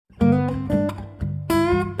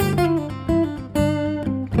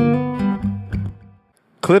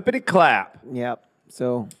Clippity clap. Yep.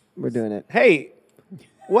 So we're doing it. Hey,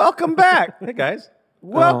 welcome back. Hey guys,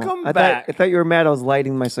 welcome back. I thought you were mad. I was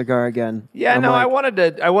lighting my cigar again. Yeah, no, I wanted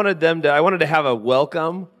to have a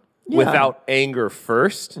welcome without anger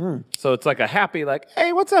first. So it's like a happy, like,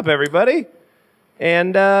 hey, what's up, everybody?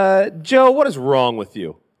 And Joe, what is wrong with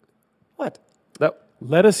you? What?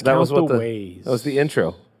 Let us count the what ways. That was the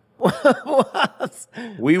intro.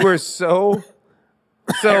 We were so.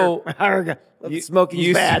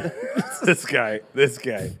 Smoking's bad. This guy.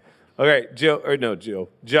 Okay,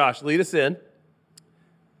 Josh, lead us in.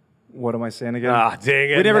 What am I saying again? Ah,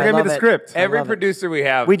 dang it. We never gave me the script. Every producer we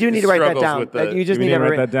have. We do need to write that down. You just need to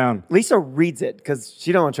write that down. Lisa reads it because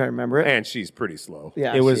she don't want to try to remember it. And she's pretty slow.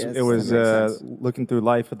 Yeah, it was looking through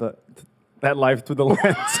life through the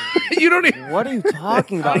lens. You don't even. What are you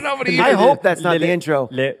talking about? I don't know what I hope that's not the intro.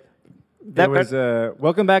 That was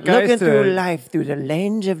welcome back, guys. Looking through life through the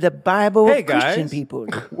lens of the Bible of Christian people.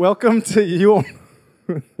 Welcome to you.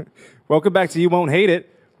 Welcome back to You Won't Hate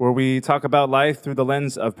It, where we talk about life through the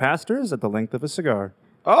lens of pastors at the length of a cigar.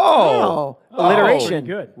 Alliteration.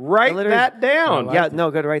 Good. Write that down. Yeah,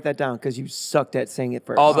 no, go to write that down because you sucked at saying it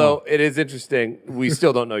first. Although it is interesting, we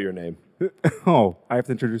still don't know your name. Oh, I have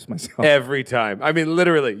to introduce myself. Every time. I mean,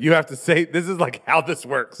 literally, you have to say, this is like how this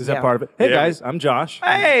works. Is that part of it? Hey, guys, I'm Josh.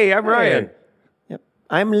 Hey, I'm Ryan. Yep.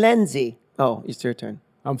 I'm Lindsay. Oh, it's your turn.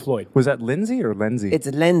 I'm Floyd. Was that Lindsay or Lindsay? It's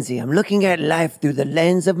Lindsay. I'm looking at life through the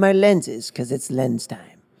lens of my lenses because it's lens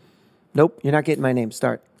time. Nope, you're not getting my name.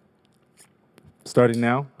 Start. Starting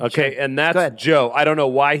now? Okay, and that's Joe. I don't know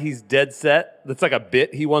why he's dead set. That's like a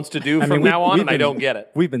bit he wants to do from now on, and I don't get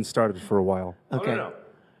it. We've been started for a while. Okay. No.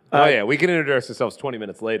 Oh, yeah, we can introduce ourselves 20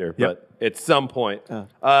 minutes later, but at some point.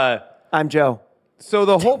 I'm Joe. So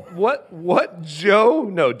the whole, what Joe,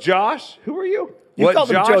 no, Josh, who are you? You what called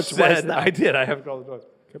him Josh Joe said, twice now. I did, I have called him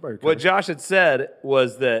Josh. What Josh had said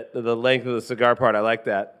was that the length of the cigar part, I like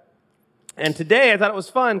that. And today I thought it was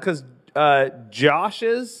fun because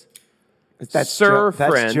Josh's friend.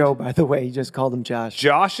 That's Joe, by the way. You just called him Josh.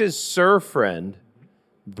 Josh's sir friend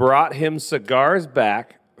brought him cigars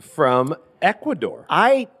back from Ecuador.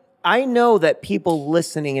 I know that people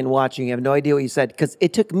listening and watching have no idea what you said because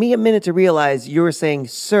it took me a minute to realize you were saying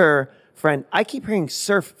sir friend. I keep hearing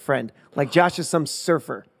surf friend, like Josh is some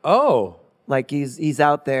surfer. Oh. Like he's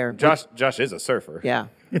out there. Josh is a surfer. Yeah.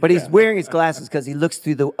 But he's wearing his glasses because he looks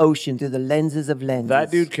through the ocean, through the lenses of lenses.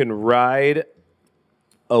 That dude can ride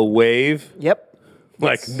a wave. Yep.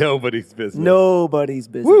 Like nobody's business. Nobody's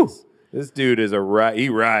business. Woo. This dude is he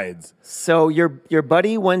rides. So your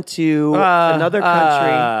buddy went to another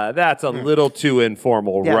country. That's a little too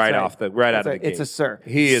informal right out of the gate. It's a sir.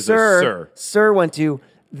 He is a sir. Sir went to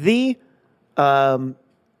the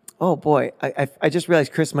oh boy, I just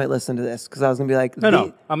realized Chris might listen to this because I was gonna be like,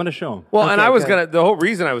 no, I'm gonna show him. Well, and I was the whole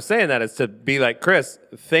reason I was saying that is to be like, Chris,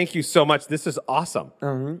 thank you so much. This is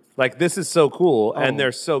awesome. Like this is so cool, and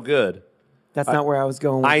they're so good. That's not where I was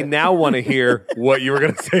going with I it. now want to hear what you were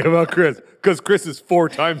going to say about Chris, because Chris is 4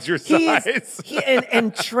 times your size.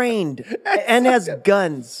 and trained and has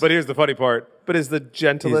guns. But here's the funny part. But is the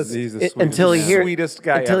gentlest, he's the sweetest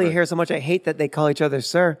guy until ever. he hears so much I hate that they call each other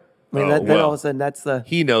sir. I mean, then all of a sudden that's the...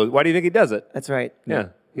 He knows. Why do you think he does it? That's right. Yeah.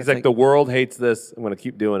 He's like, the world hates this. I'm going to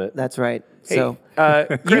keep doing it. That's right. Hey, so,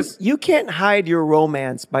 Chris, you can't hide your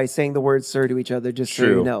romance by saying the word sir to each other, just so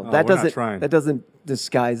you know. That doesn't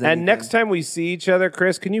disguise anything. And next time we see each other,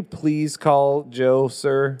 Chris, can you please call Joe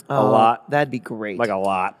sir a lot? That'd be great. Like a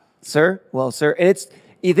lot. Sir? Well, sir. And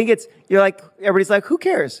you're like, everybody's like, who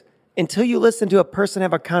cares? Until you listen to a person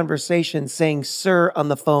have a conversation saying sir on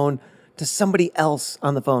the phone to somebody else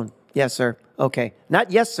on the phone. Yes, sir. Okay.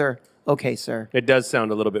 Not yes, sir. Okay, sir. It does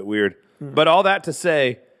sound a little bit weird. But all that to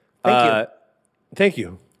say, Thank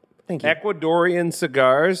you. Ecuadorian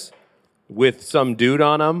cigars with some dude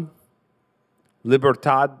on them.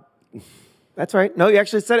 Libertad. That's right. No, you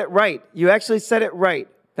actually said it right.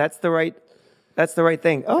 That's the right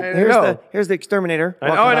thing. Oh, here's the exterminator. I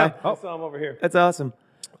know. I saw him over here. That's awesome.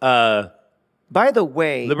 By the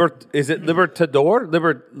way, is it Libertador?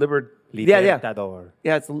 Libertador. Yeah,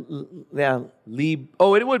 it's it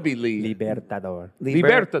would be Libertador.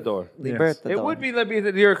 Libertador. Libertador. It would be.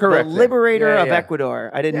 You're correct. The liberator of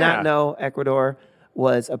Ecuador. I did not know Ecuador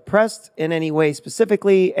was oppressed in any way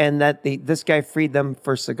specifically, and that this guy freed them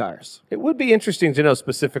for cigars. It would be interesting to know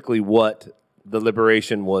specifically what the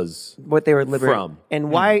liberation was. What they were liberated from,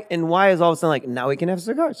 and why. And why is all of a sudden like now we can have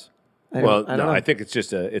cigars? I think it's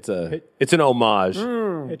just it's an homage.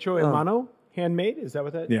 Hecho en mano. Handmade? Is that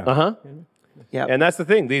what that? Yeah. Uh-huh. Yeah. And that's the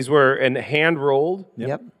thing. These were hand rolled.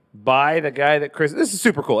 Yep. by the guy that Chris. This is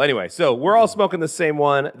super cool. Anyway, so we're all smoking the same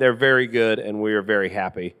one. They're very good, and we are very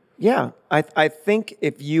happy. Yeah, I think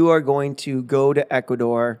if you are going to go to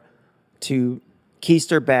Ecuador to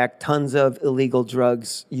keister back tons of illegal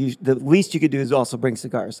drugs, the least you could do is also bring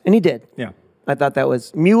cigars. And he did. Yeah. I thought that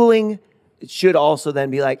was muling. It should also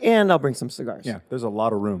then be like, and I'll bring some cigars. Yeah. There's a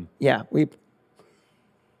lot of room. Yeah. There's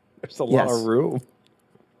a lot of room.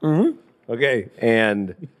 Mm-hmm. Okay,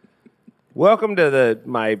 and welcome to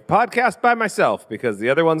my podcast by myself because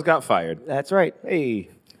the other ones got fired. That's right. Hey.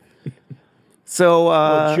 So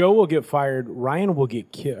Well, Joe will get fired. Ryan will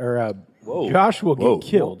get killed. Or Josh will get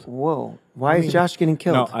killed. whoa. Why is Josh getting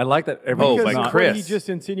killed? No, I like that everyone. by Because Chris. he just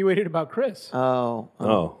insinuated about Chris.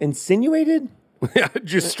 Oh. Insinuated?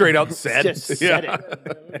 Just straight out said. Just said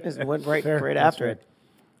it. Just went right after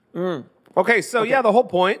it. Okay, so yeah, the whole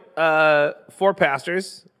point, 4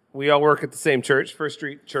 pastors. We all work at the same church, First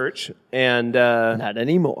Street Church. And Not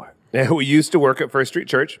anymore. we used to work at First Street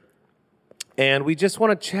Church. And we just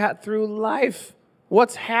want to chat through life.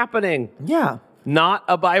 What's happening? Yeah. Not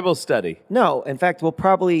a Bible study. No. In fact, we'll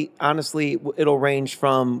probably, honestly, it'll range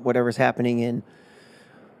from whatever's happening in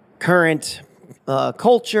current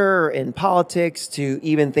culture and politics to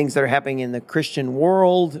even things that are happening in the Christian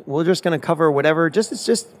world. We're just going to cover whatever. It's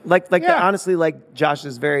just like honestly, like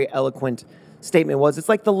Josh's very eloquent statement was, it's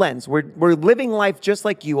like the lens. We're living life just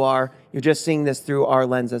like you are. You're just seeing this through our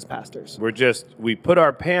lens as pastors. We put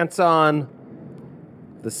our pants on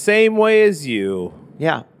the same way as you.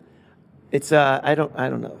 Yeah. It's I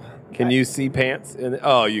don't know. Can you see pants?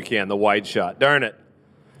 Oh, you can. The wide shot. Darn it.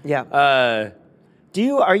 Yeah.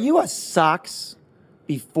 Are you a socks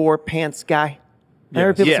before pants guy? I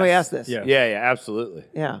heard people say ask this. Yeah. Yeah, absolutely.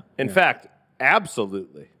 Yeah. In fact,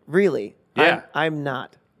 absolutely. Really? Yeah. I'm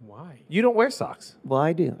not. Why? You don't wear socks. Well,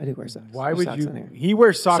 I do. I do wear socks. Why There's would socks you? on here. He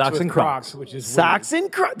wears socks Socks with and Crocs, Crocs. which is Socks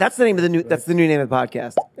and Crocs. That's the name of That's the new name of the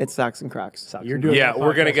podcast. It's Socks and Crocs. weird. You're doing Yeah, that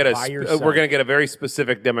we're gonna get by yourself. we're gonna get a very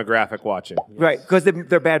specific demographic watching. Right, because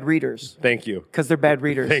they're bad readers. Thank you. Because they're bad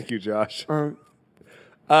readers. Thank you, Josh.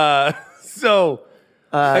 So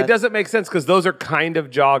it doesn't make sense because those are kind of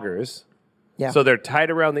joggers. Yeah. So they're tied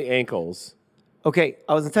around the ankles. Okay,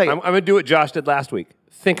 I was gonna tell you. I'm gonna do what Josh did last week.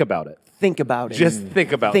 Think about it. Think about it. Just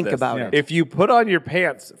think about Think this. about it. If you put on your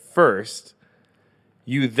pants first,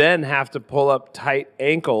 you then have to pull up tight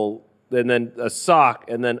ankle and then a sock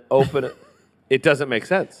and then open it. It doesn't make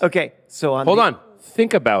sense. Okay, so Hold on.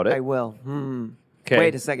 Think about it. I will. Okay.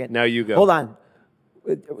 Wait a second. Now you go. Hold on.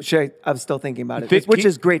 I'm still thinking about it, Think- which keep-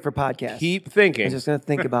 is great for podcasts. Keep thinking. I'm just gonna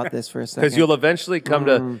think about this for a second. Because you'll eventually come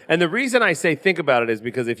to, and the reason I say think about it is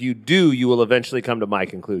because if you do, you will eventually come to my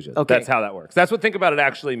conclusion. Okay. That's how that works. That's what think about it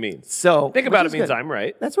actually means. So Think about which it is means good. I'm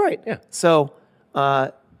right. That's right. Yeah. So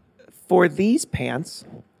for these pants,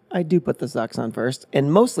 I do put the socks on first.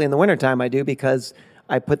 And mostly in the wintertime I do because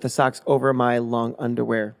I put the socks over my long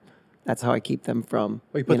underwear. That's how I keep them from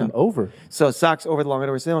You put them over. So socks over the long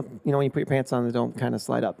underwear. So they don't, when you put your pants on, they don't kind of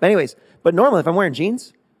slide up. But anyways, but normally if I'm wearing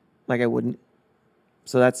jeans, like I wouldn't.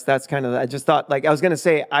 So that's kind of, I just thought, like I was going to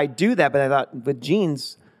say I do that, but I thought with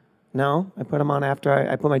jeans, no, I put them on after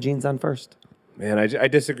I put my jeans on first. Man, I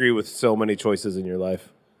disagree with so many choices in your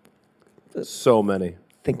life. So many.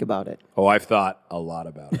 Think about it. Oh, I've thought a lot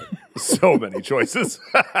about it. So many choices.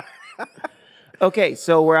 Okay,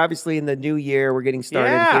 so we're obviously in the new year. We're getting started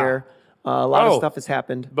Yeah. here. A lot of Oh, stuff has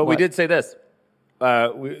happened. But we did say this.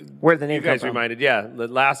 Where the name You guys come from. reminded, the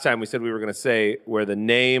last time we said we were going to say where the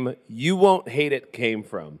name "You Won't Hate It" came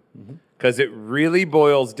from, because it really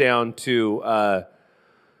boils down to.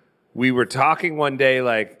 We were talking one day,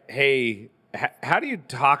 like, "Hey, how do you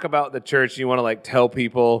talk about the church? You want to like tell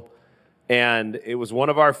people?" And it was one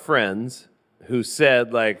of our friends who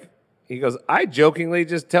said, like, he goes, "I jokingly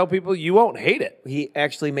just tell people you won't hate it." He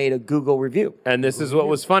actually made a Google review. And this is what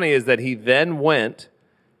was funny is that he then went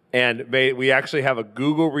and we actually have a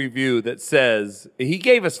Google review that says he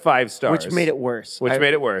gave us 5 stars, Which made it worse. Which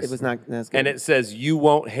made it worse. It was not that's good. And it says you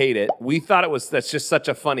won't hate it. We thought that's just such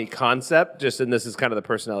a funny concept. And this is kind of the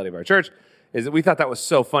personality of our church. Is that we thought that was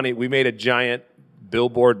so funny. We made a giant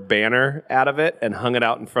billboard banner out of it and hung it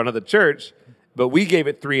out in front of the church. But we gave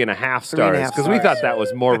it 3.5 stars because we thought that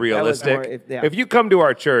was more realistic. If you come to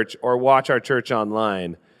our church or watch our church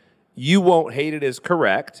online, you won't hate it is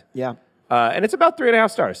correct. Yeah. And it's about 3.5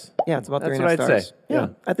 stars. Yeah, it's about That's 3.5 what I'd stars. say. Yeah. Yeah.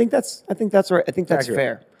 I think that's right. I think that's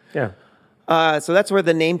Accurate. fair. Yeah. So that's where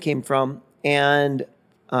the name came from. And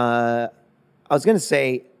I was going to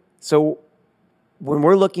say, so when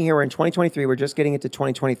we're looking here, we're in 2023. We're just getting into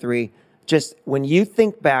 2023. Just when you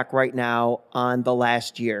think back right now on the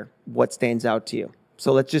last year, what stands out to you?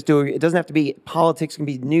 So let's just do it. It doesn't have to be politics. It can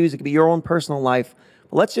be news. It can be your own personal life.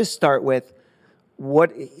 Let's just start with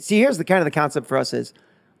here's the kind of the concept for us is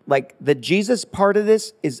like the Jesus part of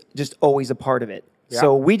this is just always a part of it. Yeah.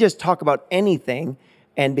 So we just talk about anything.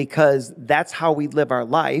 And because that's how we live our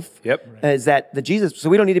life, is that the Jesus. So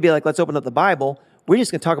we don't need to be like, let's open up the Bible. We're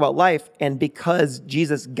just going to talk about life. And because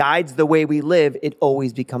Jesus guides the way we live, it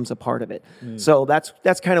always becomes a part of it. So that's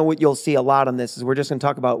kind of what you'll see a lot on this is we're just going to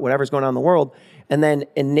talk about whatever's going on in the world. And then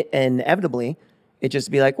inevitably, it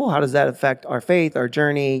just be like, well, how does that affect our faith, our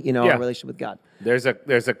journey, our relationship with God? There's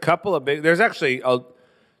a couple of big, there's actually,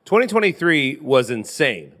 2023 was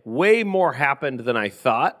insane. Way more happened than I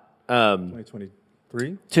thought.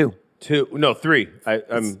 2023? Two. No, three.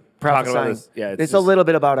 I'm talking about this. Yeah, it's a little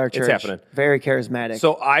bit about our church. It's happening. Very charismatic.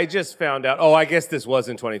 So I just found out. Oh, I guess this was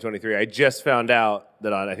in 2023. I just found out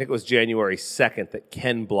that on I think it was January 2nd that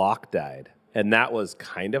Ken Block died, and that was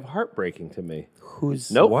kind of heartbreaking to me. Who's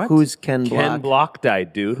What? Who's Ken Block? Ken Block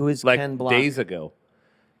died, dude. Who is like Ken Block? days ago.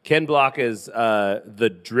 Ken Block is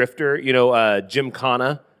the drifter. Jim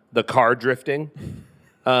Connor, the car drifting.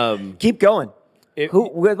 Keep going.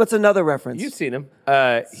 What's another reference? You've seen him.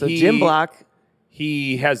 Jim Block.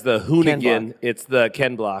 He has the Hoonigan. It's the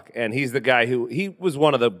Ken Block, and he's the guy he was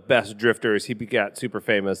one of the best drifters. He got super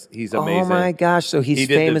famous. He's amazing. Oh my gosh! So he's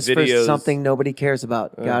famous for something nobody cares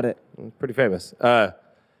about. Got it. Pretty famous.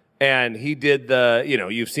 And he did the.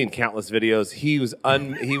 You've seen countless videos. He was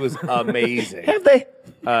amazing. Have they?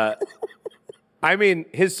 I mean,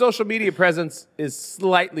 his social media presence is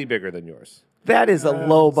slightly bigger than yours. That is a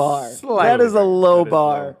low bar. Slightly That is a low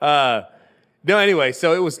bigger. bar. No, anyway,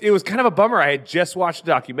 so it was kind of a bummer. I had just watched a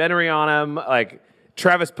documentary on him, like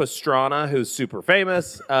Travis Pastrana, who's super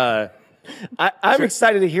famous. I'm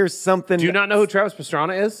excited to hear something. Do you not know who Travis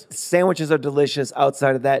Pastrana is? Sandwiches are delicious.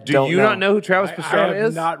 Outside of that, Do you not know who Travis Pastrana I have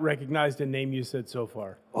is? not recognized a name you said so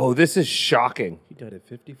far. Oh, this is shocking. He died at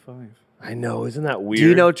 55. I know, isn't that weird? Do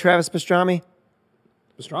you know Travis Pastrami?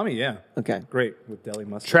 Pastrami, yeah. Okay. Great with deli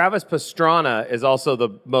mustard. Travis Pastrana is also the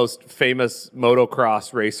most famous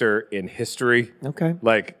motocross racer in history. Okay.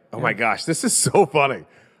 Like, oh my gosh, this is so funny.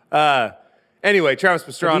 Anyway, Travis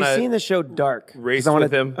Pastrana. Have you seen the show Dark? 'Cause Raced I wanna,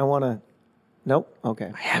 with him? I want to. Nope.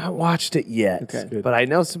 Okay. I haven't watched it yet, Okay. but I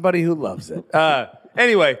know somebody who loves it.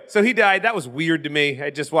 Anyway, so he died. That was weird to me.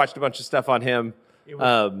 I just watched a bunch of stuff on him.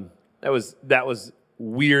 That was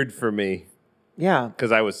weird for me Yeah.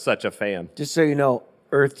 because I was such a fan. Just so you know,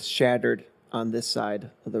 Earth shattered on this side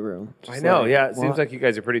of the room. I know. Yeah, it seems like you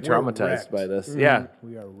guys are pretty traumatized wrecked. by this. Yeah.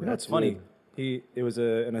 We are It's funny. It was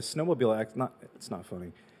in a snowmobile accident. It's not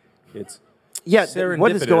funny. It's Yeah.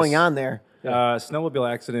 What is serendipitous. going on there?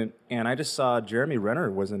 snowmobile accident, and I just saw Jeremy Renner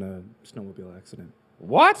was in a snowmobile accident.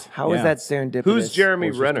 What? How is Yeah. that serendipitous? Who's Jeremy Well,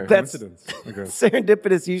 it's just a Renner? That's- coincidence. Okay.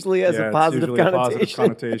 Serendipitous usually has Yeah, a it's positive usually a connotation. positive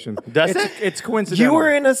connotation. Does it? It's coincidental. You were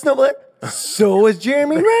in a snowmobile. So was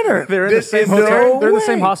Jeremy Renner. They're in the same No hotel. They're in the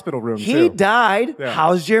same way. hospital room. He too. died. Yeah.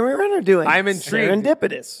 How's Jeremy Renner doing? I'm intrigued.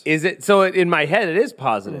 Serendipitous. Is it so? In my head, it is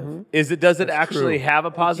positive. Does it actually true. have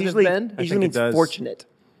a positive Usually, bend? usually means it does. fortunate.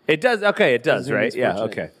 It does. Okay, it does. Usually Right? means Yeah.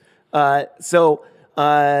 fortunate.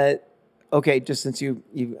 Okay. Okay, just since you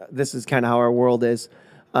this is kind of how our world is.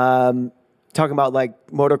 Talking about like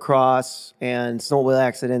motocross and snowmobile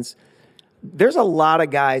accidents. There's a lot of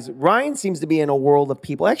guys. Ryan seems to be in a world of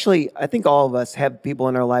people. Actually, I think all of us have people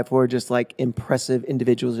in our life who are just like impressive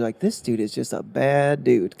individuals. You're like, this dude is just a bad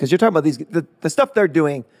dude. Because you're talking about these the stuff they're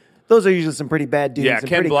doing. Those are usually some pretty bad dudes. Yeah, and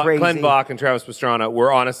Ken pretty Block, crazy. Glenn Block and Travis Pastrana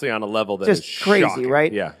were honestly on a level that is Just crazy, shocking.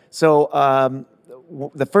 right? Yeah. So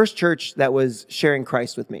the first church that was sharing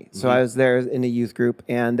Christ with me. So I was there in a youth group,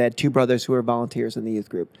 and they had two brothers who were volunteers in the youth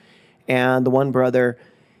group. And the one brother,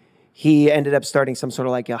 he ended up starting some sort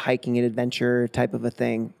of like a hiking and adventure type of a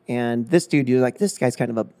thing. And this dude, you're like, this guy's kind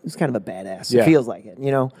of a badass. Yeah. It feels like it,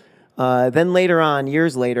 you know. Then later on,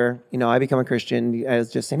 years later, you know, I become a Christian. I was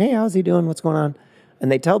just saying, hey, how's he doing? What's going on? And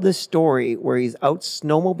they tell this story where he's out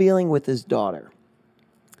snowmobiling with his daughter,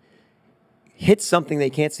 hits something they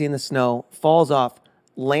can't see in the snow, falls off,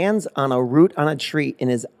 lands on a root on a tree in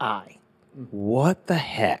his eye. What the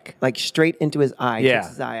heck? Like straight into his eye, Yeah. takes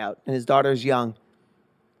his eye out. And his daughter's young.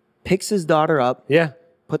 Picks his daughter up, Yeah.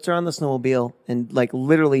 puts her on the snowmobile, and like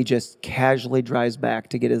literally just casually drives back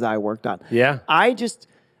to get his eye worked on. Yeah.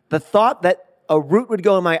 The thought that a root would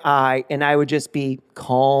go in my eye and I would just be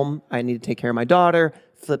calm. I need to take care of my daughter,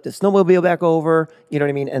 flip the snowmobile back over, you know what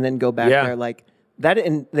I mean? And then go back Yeah. there like that.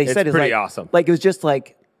 And they It's said it's pretty like, awesome. Like it was just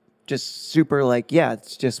super like, yeah,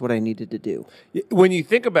 it's just what I needed to do. When you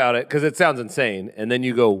think about it, because it sounds insane, and then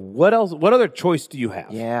you go, what else? What other choice do you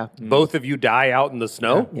have? Yeah. Both of you die out in the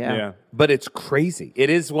snow? Yeah. Yeah. But it's crazy. It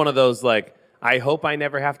is one of those like, I hope I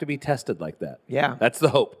never have to be tested like that. Yeah. That's the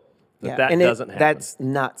hope. that doesn't happen. That's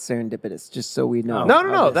not serendipitous, just so we know.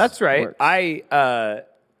 No. this That's right. works.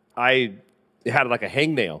 I had like a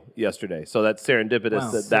hangnail yesterday, so that's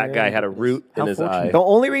serendipitous that guy had a root in his eye. The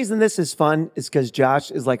only reason this is fun is because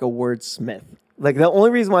Josh is like a wordsmith. Like, the only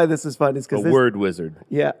reason why this is fun is because A word wizard.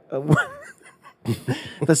 Yeah.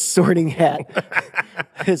 The sorting hat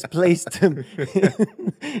has placed him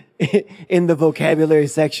in the vocabulary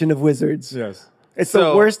section of wizards. Yes. It's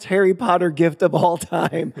the worst Harry Potter gift of all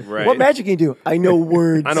time. Right. What magic can you do? I know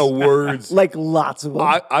words. I know words. Like lots of them.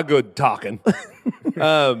 I good talking.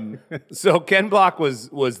 So Ken Block was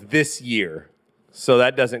this year, so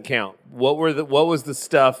that doesn't count. What was the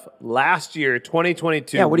stuff last year,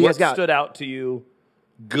 2022? Yeah, what do you guys got? Stood out to you?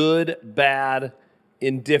 Good, bad,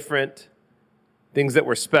 indifferent, things that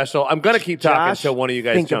were special. I'm gonna keep talking Josh, until one of you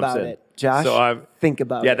guys think jumps about in. it. Josh, so think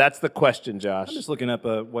about it. Yeah, that's the question, Josh. I'm just looking up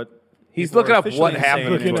what. He's people looking are up what officially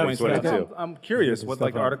happened in saying 2022. I'm curious what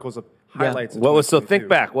like articles of highlights. of What was so? 2022. Think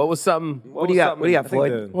back. What was something? What do you got? What do you got, I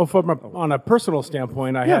think Floyd? Well, on a personal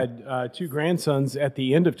standpoint, I had 2 grandsons at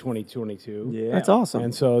the end of 2022. Yeah. That's awesome.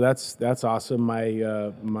 And so that's awesome.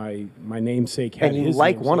 My namesake had And you his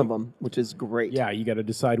like one namesake. of them, which is great. Yeah, you got to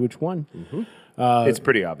decide which one. It's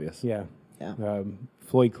pretty obvious. Yeah. Yeah.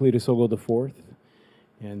 Floyd Cletus Ogle IV.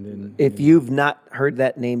 And then If you've not heard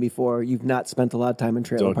that name before, you've not spent a lot of time in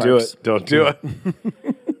trailer Don't do parks. it. Don't do it.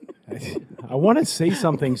 I want to say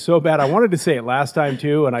something so bad. I wanted to say it last time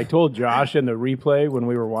too, and I told Josh in the replay when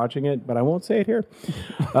we were watching it, but I won't say it here.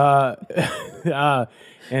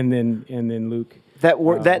 And then Luke.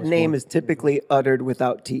 That name is typically uttered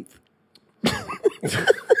without teeth.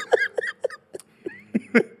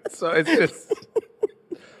 So it's just.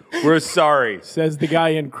 We're sorry. Says the guy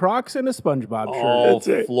in Crocs and a SpongeBob All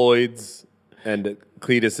shirt. Floyd's and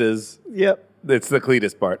Cletus's. Yep. It's the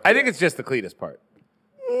Cletus part. I think it's just the Cletus part.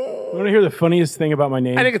 You want to hear the funniest thing about my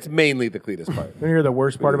name? I think it's mainly the Cletus part. You want to hear the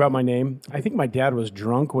worst part about my name? I think my dad was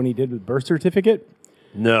drunk when he did the birth certificate.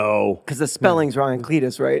 No. Because the spelling's wrong in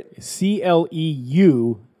Cletus, right?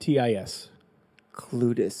 Cleutis.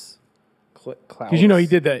 Clutis. Because you know he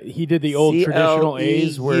did the old traditional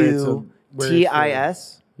A's where it's a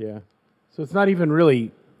T-I-S. yeah. So it's not even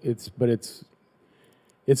really but it's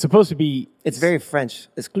supposed to be. It's very French.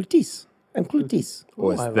 It's Clutis. I'm Clutis.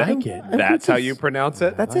 Oh, I like it. That's how you pronounce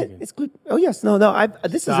it? That's it. It's Clut. Oh yes, no.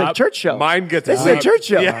 This is a Stop. church show. Mine gets This is a deep. church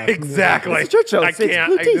show. Yeah, exactly. It's a church show. I It's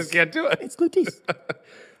can't. I Clutis. just can't do it. It's Clutis.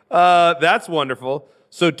 That's wonderful.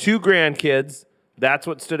 So 2 grandkids. That's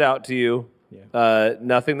what stood out to you. Yeah.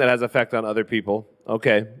 Nothing that has effect on other people.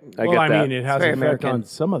 Okay, I Well, get I that. mean, it has very an effect American. on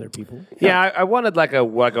some other people. Yeah, I wanted like a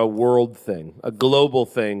world thing, a global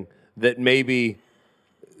thing that maybe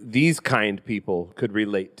these kind people could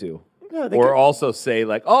relate to. No, they or could- also say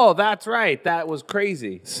like, oh, that's right, that was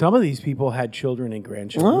crazy. Some of these people had children and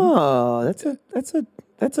grandchildren. Oh, that's a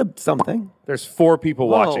something. There's 4 people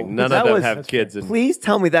watching. None of that them was- have kids. And Please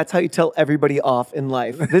tell me that's how you tell everybody off in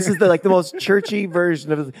life. This is the most churchy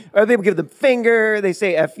version of it. Or they give them finger, they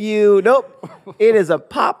say F you. Nope. It is a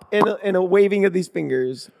pop and a waving of these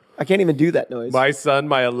fingers. I can't even do that noise. my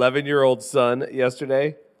 11-year-old son,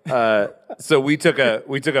 yesterday. So we took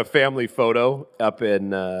a family photo up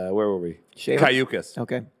in where were we? Shaver? Cayucas.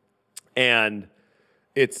 Okay. And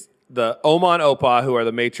it's the Oma and Opa, who are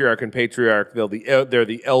the matriarch and patriarch. They're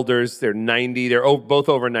the elders. They're 90. They're both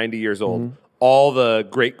over 90 years old. Mm-hmm. All the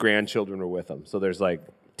great grandchildren were with them. So there's like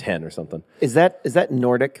 10 or something. Is that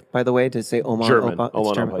Nordic, by the way, to say Oma German. and Opa? Oma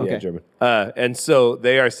It's and Opa, Okay. yeah, German. And so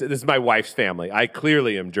they are. This is my wife's family. I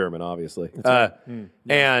clearly am German, obviously.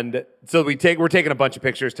 And so we're taking a bunch of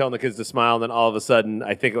pictures, telling the kids to smile, and then all of a sudden,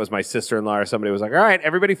 I think it was my sister-in-law or somebody was like, "All right,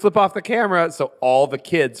 everybody, flip off the camera." So all the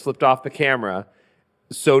kids flipped off the camera.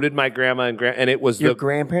 So did my grandma and it was The the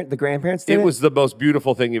grandparents did it was the most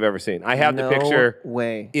beautiful thing you've ever seen. I have No the picture.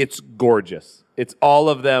 way. It's gorgeous. It's all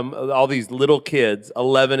of them, all these little kids.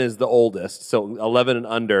 11 is the oldest, so 11 and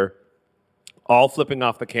under, all flipping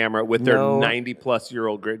off the camera with their No.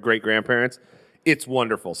 90-plus-year-old great-grandparents. It's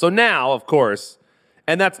wonderful. So now, of course,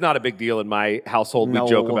 and that's not a big deal in my household. No, We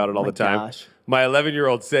joke about it all my the time. gosh. My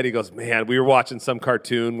 11-year-old said, he goes, man, we were watching some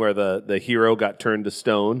cartoon where the hero got turned to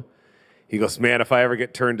stone. He goes, man, if I ever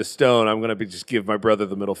get turned to stone, I'm going to just give my brother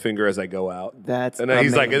the middle finger as I go out. That's and then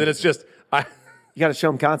he's like, and then amazing. it's just, You got to show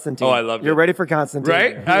him Constantine. Oh, I loved You're it. ready for Constantine.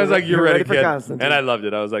 right? I was like, you're ready, for kid. Constantine. And I loved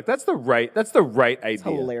it. I was like, that's the right idea.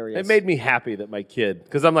 hilarious. It made me happy that my kid,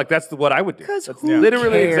 because I'm like, that's what I would do. 'Cause That's who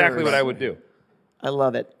literally cares? exactly what I would do. I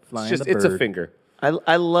love it. It's a finger.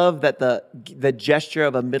 I love that the gesture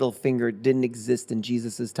of a middle finger didn't exist in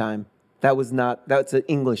Jesus' time. That's an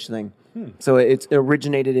English thing. So it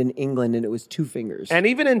originated in England and it was 2 fingers. And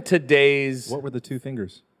even in today's, What were the 2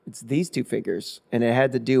 fingers? it's these two figures. And it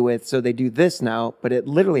had to do with, so they do this now, but it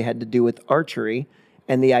literally had to do with archery.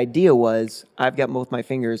 And the idea was, I've got both my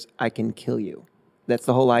fingers, I can kill you. That's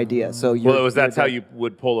the whole idea. So that's how you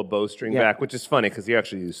would pull a bowstring back, which is funny because you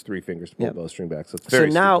actually use 3 fingers to pull a bowstring back. So it's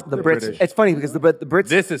very now stupid. the Brits. British. It's funny because the Brits.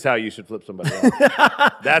 This is how you should flip somebody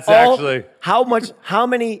off. That's actually How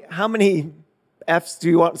many Fs do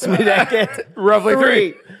you want somebody to get? Roughly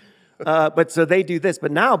 3. But so they do this.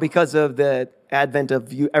 But now because of the advent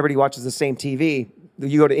of everybody watches the same TV.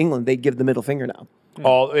 You go to England, they give the middle finger now.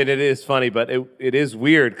 And it is funny, but it is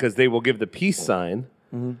weird because they will give the peace sign.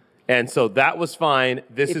 Mm-hmm. And so that was fine.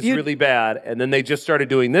 This is really bad. And then they just started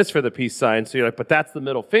doing this for the peace sign. So you're like, but that's the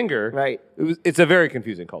middle finger. Right. It's a very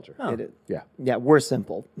confusing culture. It is. Yeah. Yeah, we're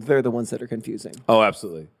simple. They're the ones that are confusing. Oh,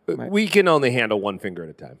 absolutely. Right. We can only handle one finger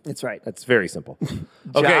at a time. That's right. That's very simple.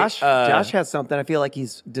 Josh has something. I feel like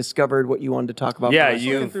he's discovered what you wanted to talk about. Yeah, first.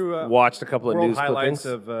 you've through, watched a couple of world news highlights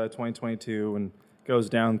clippings. of 2022 and goes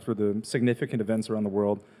down through the significant events around the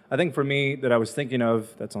world. I think for me that I was thinking of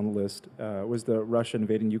that's on the list was the Russia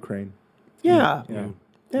invading Ukraine. Yeah.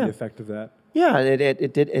 The effect of that. Yeah,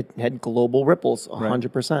 it had global ripples,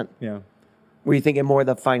 100%. Yeah. Were you thinking more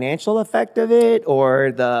the financial effect of it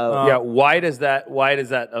or the... Why does that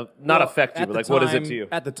not affect you, but like, what is it to you?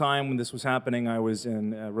 At the time when this was happening, I was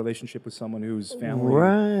in a relationship with someone whose family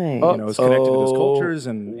Right. is connected to those cultures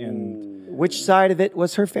and Which side of it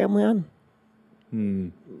was her family on?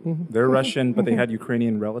 they're Russian, but they had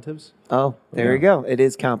Ukrainian relatives. Oh, there you go. It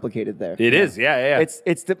is complicated there. It is, yeah.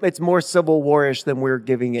 It's more Civil War-ish than we're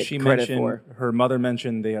giving it She credit mentioned, for. her mother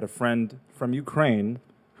mentioned they had a friend from Ukraine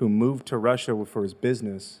who moved to Russia for his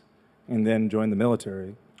business and then joined the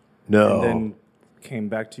military. No. And then came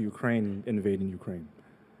back to Ukraine, invading Ukraine.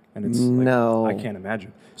 And it's No. I can't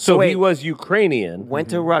imagine. So wait. he was Ukrainian Went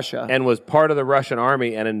to Russia. and was part of the Russian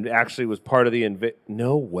army and actually was part of the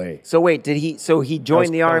No way. So wait, did he? So he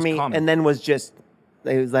joined the that was army common. and then was just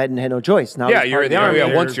they had no choice. Now Yeah, he's you're part in of the army.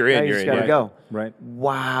 army. Yeah, once you're in, Now you you're just in, gotta yeah. go. Right.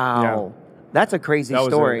 Wow, that's a crazy That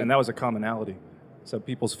was story. and that was a commonality. So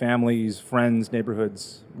people's families, friends,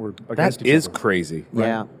 neighborhoods were That against each is other. crazy.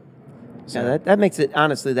 Yeah, yeah. That makes it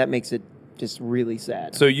honestly. That makes it just really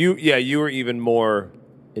sad. So you were even more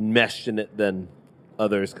enmeshed in it than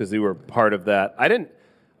others because you were part of that.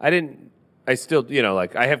 I still,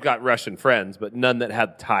 like I have got Russian friends, but none that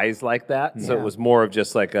had ties like that. So it was more of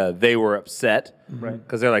just like they were upset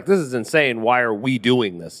because they're like, this is insane. Why are we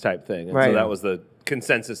doing this type thing? And so that was the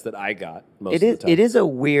consensus that I got most of the time. It is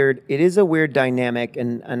a weird dynamic,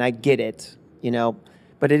 and I get it,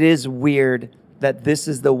 but it is weird that this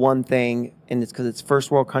is the one thing, and it's because it's first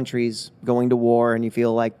world countries going to war, and you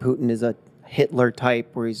feel like Putin is a Hitler type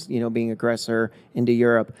where he's, being aggressor into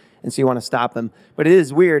Europe. And so you want to stop him. But it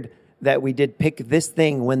is weird that we did pick this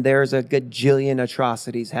thing when there's a gajillion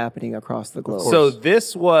atrocities happening across the globe. So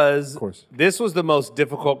this was course. the most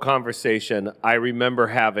difficult conversation I remember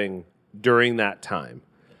having during that time.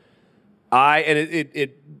 And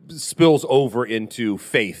it spills over into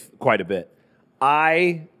faith quite a bit.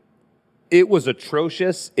 It was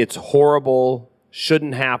atrocious. It's horrible.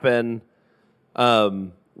 Shouldn't happen.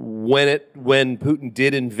 When Putin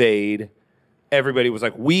did invade, everybody was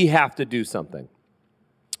like, we have to do something.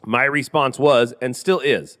 My response was, and still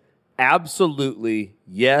is, absolutely,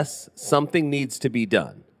 yes, something needs to be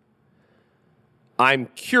done. I'm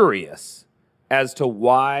curious as to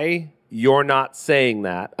why you're not saying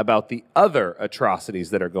that about the other atrocities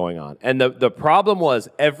that are going on. And the problem was,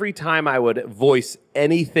 every time I would voice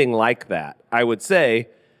anything like that, I would say,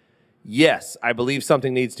 yes, I believe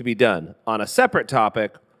something needs to be done. On a separate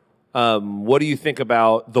topic, what do you think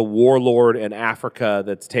about the warlord in Africa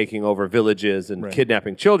that's taking over villages and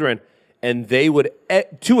kidnapping children? And they would,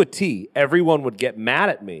 to a T, everyone would get mad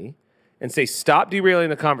at me and say, stop derailing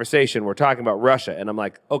the conversation. We're talking about Russia. And I'm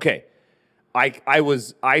like, okay,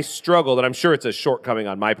 I struggled, and I'm sure it's a shortcoming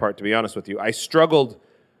on my part, to be honest with you. I struggled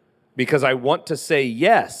because I want to say,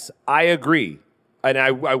 yes, I agree.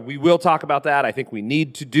 And we will talk about that. I think we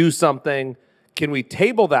need to do something. Can we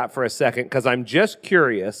table that for a second? Because I'm just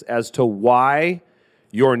curious as to why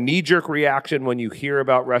your knee-jerk reaction when you hear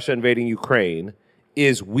about Russia invading Ukraine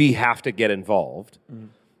is we have to get involved.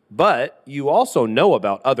 But you also know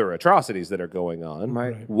about other atrocities that are going on.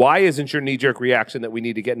 Right. Why isn't your knee-jerk reaction that we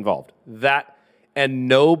need to get involved? And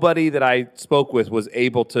nobody that I spoke with was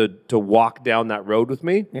able to walk down that road with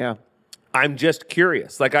me. Yeah. I'm just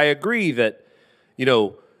curious. Like, I agree that,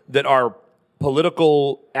 that our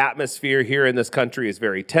political atmosphere here in this country is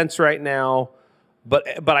very tense right now.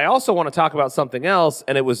 But I also want to talk about something else.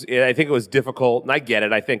 And I think it was difficult. And I get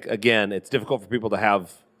it. I think, again, it's difficult for people to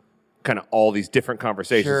have kind of all these different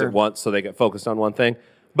conversations at once so they get focused on one thing.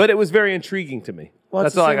 But it was very intriguing to me. Well,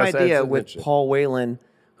 That's it's the all same I gotta say. idea It's with interesting. Paul Whelan,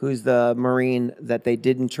 who's the Marine that they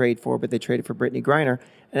didn't trade for, but they traded for Brittany Griner.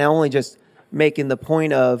 And I'm only just making the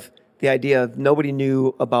point of the idea of nobody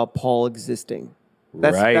knew about Paul existing.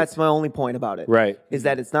 Right. That's my only point about it. Right. Is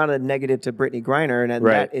that it's not a negative to Brittany Griner, and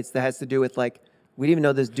Right. that has to do with like we didn't even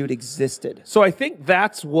know this dude existed. So I think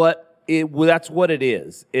that's what it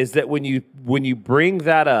is that when you bring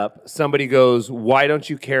that up, somebody goes, "Why don't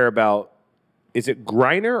you care about?" Is it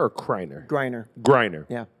Griner or Kreiner? Griner. Griner.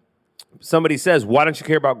 Yeah. Somebody says, "Why don't you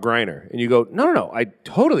care about Griner?" And you go, "No, I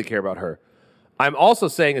totally care about her." I'm also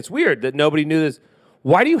saying it's weird that nobody knew this.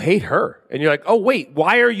 Why do you hate her? And you're like, oh, wait,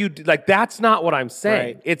 why are you, like, that's not what I'm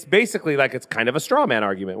saying. Right. It's basically like it's kind of a straw man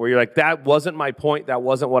argument where you're like, that wasn't my point. That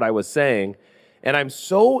wasn't what I was saying. And I'm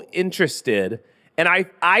so interested, and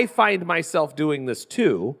I find myself doing this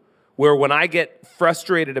too, where when I get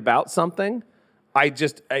frustrated about something, I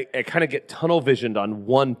kind of get tunnel visioned on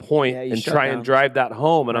one point Yeah, you and shut try down. and drive that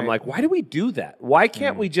home. And I'm Right. like, why do we do that? Why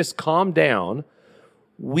can't we just calm down?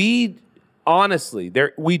 Honestly,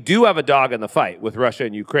 we do have a dog in the fight with Russia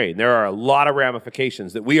and Ukraine. There are a lot of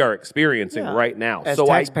ramifications that we are experiencing Yeah. right now. As so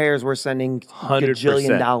taxpayers, we're sending $100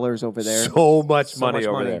 $1 over there. So much So money much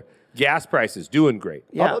over money. there. Gas prices doing great.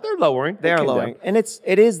 Yeah. Although they're lowering. They are came down. lowering, and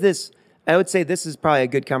it is this. I would say this is probably a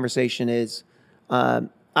good conversation.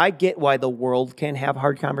 I get why the world can have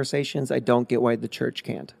hard conversations. I don't get why the church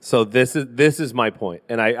can't. So this is my point,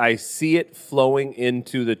 and I see it flowing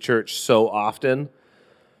into the church so often.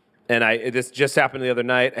 And this just happened the other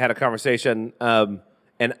night. I had a conversation,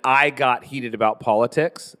 and I got heated about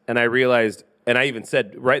politics, and I realized, and I even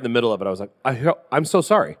said right in the middle of it, I was like, I'm so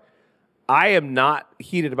sorry. I am not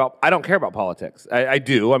heated about. I don't care about politics. I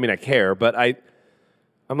do. I mean, I care, but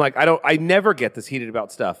I'm like, I never get this heated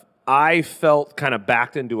about stuff. I felt kind of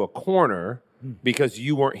backed into a corner because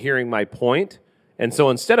you weren't hearing my point. And so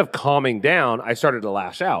instead of calming down, I started to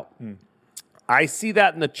lash out. I see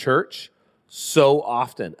that in the church so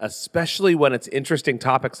often, especially when it's interesting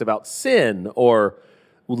topics about sin or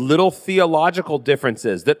little theological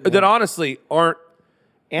differences that honestly aren't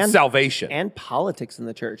salvation. And politics in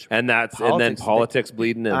the church. And then politics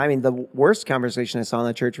bleeding in. I mean, the worst conversation I saw in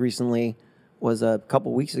the church recently was a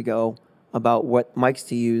couple weeks ago about what mics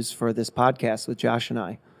to use for this podcast with Josh and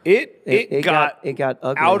I. It got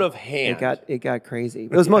ugly. out of hand. It got crazy.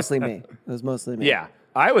 It was mostly me. Yeah,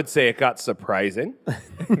 I would say it got surprising.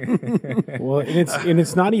 Well,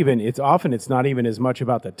 it's not even. It's not even as much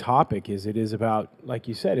about the topic as it is about, like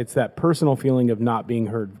you said, it's that personal feeling of not being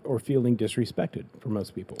heard or feeling disrespected for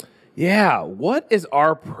most people. Yeah, what is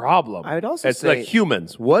our problem? I would also it's say- like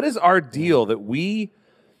humans. What is our deal that we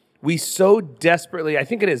so desperately, I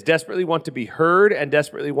think it is, desperately want to be heard and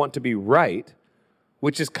desperately want to be right,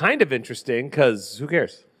 which is kind of interesting because who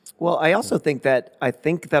cares? Well, I also think that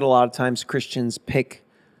a lot of times Christians pick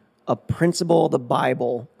a principle of the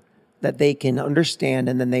Bible that they can understand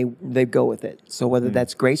and then they go with it. So whether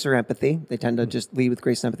that's grace or empathy, they tend to just lead with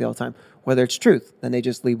grace and empathy all the time. Whether it's truth, then they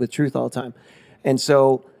just lead with truth all the time. And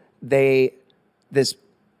so this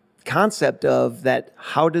concept of that,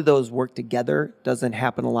 how do those work together, doesn't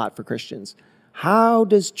happen a lot for Christians. How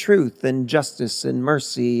does truth and justice and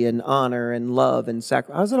mercy and honor and love and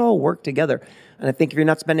sacrifice, how does it all work together? And I think if you're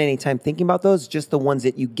not spending any time thinking about those, just the ones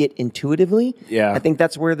that you get intuitively, Yeah. I think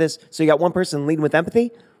that's where so you got one person leading with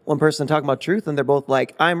empathy, one person talking about truth, and they're both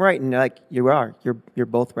like, I'm right. And you're like, you're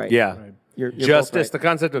both right. Yeah. Right. You're Justice, both right. the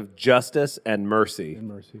concept of justice and mercy,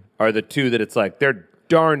 mercy. are the two that it's like, they're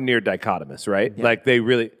darn near dichotomous, right? Yeah. Like they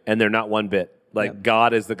really, and they're not one bit. Like Yep.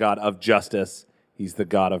 God is the God of justice. He's the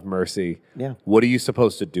God of mercy. Yeah. What are you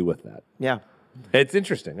supposed to do with that? Yeah. It's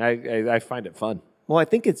interesting. I find it fun. Well, I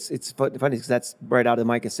think it's funny because that's right out of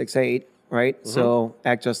Micah 6:8, right? Mm-hmm. So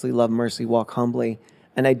act justly, love mercy, walk humbly.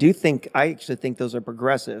 And I actually think those are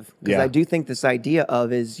progressive because Yeah. I do think this idea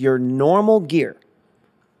of is your normal gear,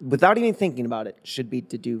 without even thinking about it, should be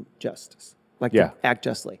to do justice, like Yeah. to act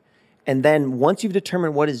justly. And then once you've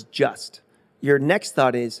determined what is just, your next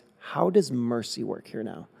thought is, how does mercy work here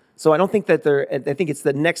now? So I don't think that I think it's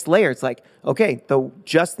the next layer. It's like, okay, the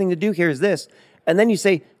just thing to do here is this. And then you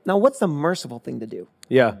say, now what's the merciful thing to do?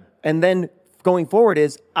 Yeah. And then going forward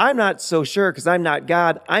is, I'm not so sure because I'm not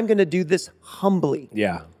God. I'm going to do this humbly.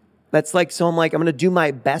 Yeah. That's like, so I'm going to do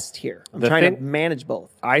my best here. I'm trying to manage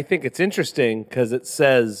both. I think it's interesting because it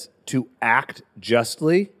says to act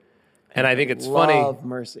justly. And I think it's funny. Love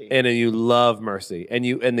mercy. And you love mercy. And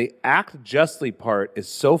the act justly part is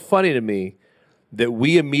so funny to me that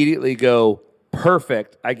we immediately go,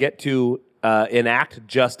 perfect, I get to enact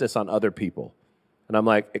justice on other people. And I'm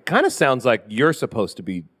like, it kind of sounds like you're supposed to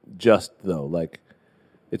be just, though. Like,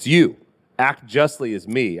 it's you act justly is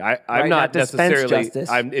me. I'm Right, not not dispense necessarily. justice.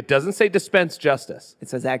 It doesn't say dispense justice. It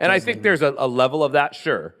says act And I justly. think there's a level of that,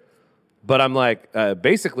 sure. But I'm like,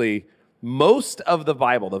 basically, most of the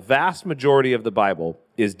Bible, the vast majority of the Bible,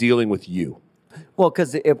 is dealing with you. Well,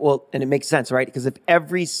 and it makes sense, right? Because if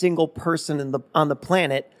every single person on the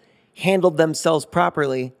planet handled themselves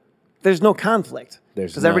properly, there's no conflict.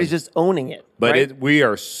 There's because everybody's none. just owning it. But right? we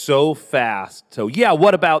are so fast. So, yeah,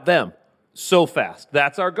 what about them? So fast.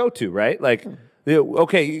 That's our go-to, right? Like,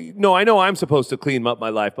 okay, no, I know I'm supposed to clean up my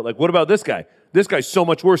life, but like, what about this guy? This guy's so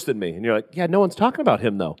much worse than me. And you're like, yeah, no one's talking about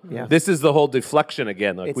him, though. Yeah. This is the whole deflection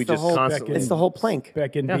again. Like, It's we the just whole- constantly... It's the whole plank.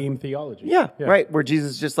 Spec and beam theology. Yeah, right. Where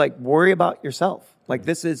Jesus is just like, worry about yourself. Like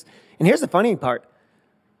this is, and here's the funny part.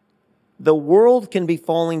 The world can be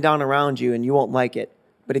falling down around you and you won't like it.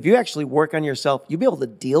 But if you actually work on yourself, you'll be able to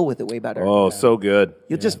deal with it way better. Oh, so good.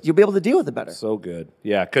 You'll be able to deal with it better. So good.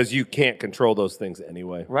 Yeah, because you can't control those things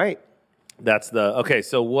anyway. Right. That's okay,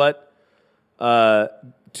 so what,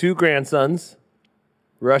 2 grandsons,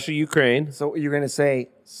 Russia, Ukraine. So you're going to say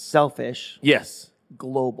selfish, Yes.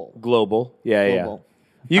 global. Global. Yeah, Global.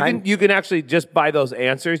 yeah. I'm- You can actually, just by those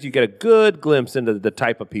answers, you get a good glimpse into the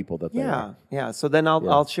type of people that they Yeah, are. yeah. So then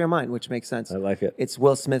I'll share mine, which makes sense. I like it. It's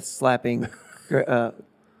Will Smith slapping.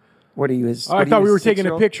 What are you? His, Oh, I thought we were taking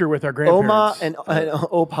a picture with our Oma grandparents. and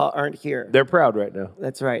Opa aren't here. They're proud right now.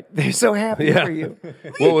 That's right. They're so happy Yeah. for you.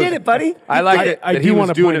 What You was- did it, buddy. I like I- it I that do he was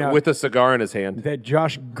wanna doing point it out- with a cigar in his hand. that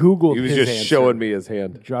Josh Googled He was his just answer. showing me his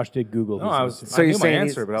hand. Josh did Google No, his I answer. was. So I you're knew my saying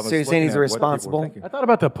answer, he's- but I was so you're saying he's looking at what people were irresponsible? thinking. I thought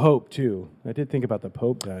about the Pope, too. I did think about the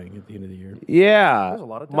Pope dying at the end of the year. Yeah. There's a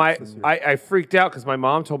lot of deaths this year. I freaked out because my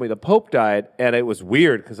mom told me the Pope died, and it was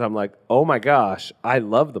weird because I'm like, oh my gosh, I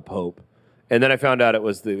love the Pope. And then I found out it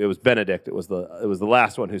was Benedict. It was the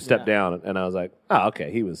last one who stepped down, and I was like, oh,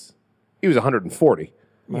 okay, he was 140.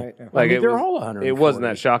 Right. Like they're was, all 140. It wasn't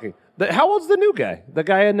that shocking. How old's the new guy? The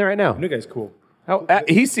guy in there right now? New guy's cool.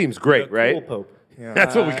 He seems great, The right? Cool Pope. Yeah.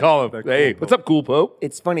 That's what we call him. The cool Hey, Pope. what's up, cool Pope?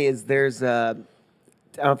 It's funny is there's I don't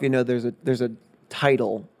know if you know there's a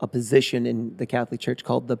title, a position in the Catholic Church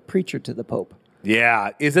called the preacher to the Pope. Yeah,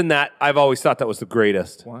 isn't that? I've always thought that was the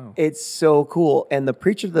greatest. Wow. It's so cool, and the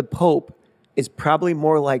preacher to the Pope is probably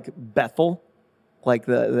more like Bethel, like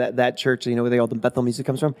that church, you know, where all the Bethel music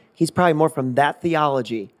comes from. He's probably more from that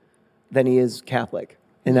theology than he is Catholic.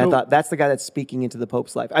 And I thought that's the guy that's speaking into the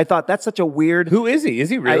Pope's life. I thought that's such a weird. Who is he? Is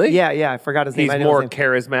he really? Yeah. I forgot his name. He's I know more his name.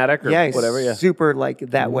 charismatic or Yeah, he's whatever. Yeah. super like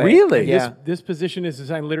that way. Really? Yeah. This position is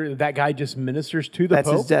designed literally, that guy just ministers to the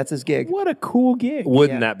Pope. That's his gig. What a cool gig.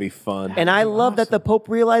 Wouldn't Yeah. that be fun? And I love that the Pope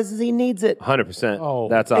realizes he needs it. 100%. Oh.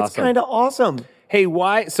 That's awesome. It's kind of awesome. Hey,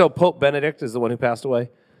 why? So Pope Benedict is the one who passed away.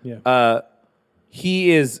 Yeah.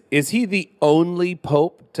 He is he the only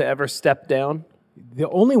Pope to ever step down? The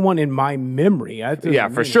only one in my memory. That doesn't Yeah,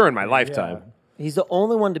 for mean sure in my anything. lifetime. He's the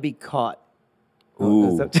only one to be caught.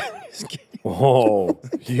 Ooh. Just kidding. Oh,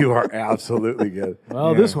 you are absolutely good.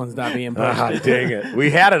 Well, this one's not being posted. Dang it. We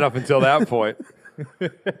had it up until that point.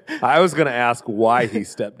 I was going to ask why he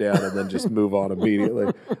stepped down and then just move on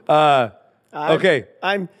immediately. Okay.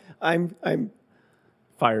 I'm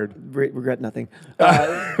Fired. regret nothing.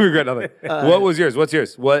 Regret nothing. What was yours? What's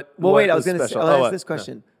yours? Well, wait, I was going going to ask this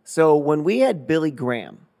question. So when we had Billy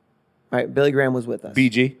Graham, right? Billy Graham was with us.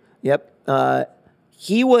 BG. Yep.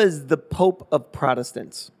 He was the Pope of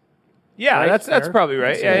Protestants. Yeah, Right? that's Fair. probably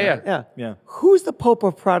right. Yeah. Yeah. Yeah. Who's the Pope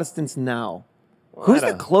of Protestants now? Who's I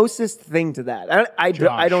the don't- closest thing to that? I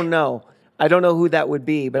don't know. I don't know who that would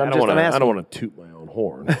be, but I'm I don't asking. want to toot my own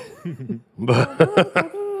horn.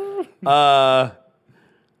 But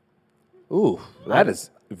ooh, that is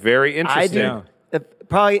very I interesting. do.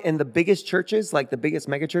 Probably in the biggest churches, like the biggest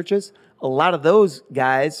mega churches, a lot of those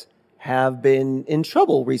guys have been in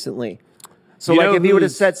trouble recently. So, You like, know if you would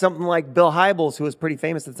have who's- said something like Bill Hybels, who was pretty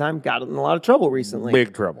famous at the time, got in a lot of trouble recently.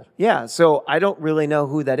 Big trouble. Yeah, so I don't really know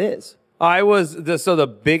who that is.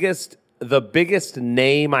 The biggest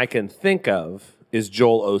name I can think of is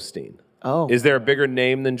Joel Osteen. Oh. Is there a bigger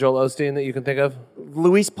name than Joel Osteen that you can think of?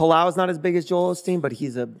 Luis Palau is not as big as Joel Osteen, but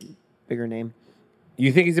he's a bigger name.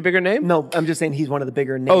 You think he's a bigger name? No, I'm just saying he's one of the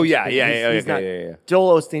bigger names. Oh, yeah, He's- yeah, he's okay, not- yeah.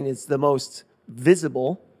 Joel Osteen is the most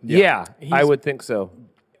visible. Yeah, I He's- would think so.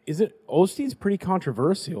 Is it Osteen's pretty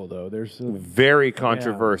controversial though? There's a, Very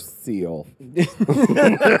controversial.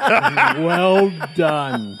 well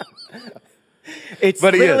done. It's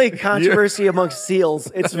But he is. literally controversy amongst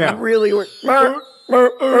seals. It's really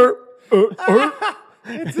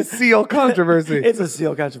It's a seal controversy. it's a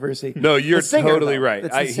seal controversy. No, you're The singer, totally though. right.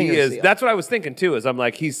 It's the He singer is. seal. That's what I was thinking too. Is I'm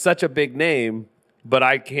like, he's such a big name, but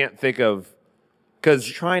I can't think of because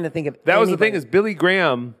trying to think of that was the thing. anybody. Is Billy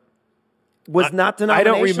Graham was not I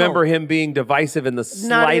denominational. don't remember him being divisive in the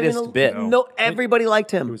Not even slightest bit. No, everybody liked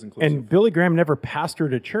him. It was inclusive. And Billy Graham never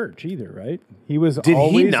pastored a church either, right? He was Did he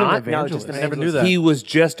always not? an No, evangelist. just an I never knew that. He was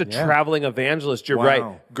just a traveling evangelist. You're Wow.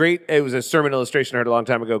 right. Great. It was a sermon illustration I heard a long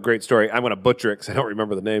time ago. Great story. I'm going to butcher it because I don't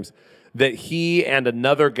remember the names. That he and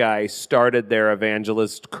another guy started their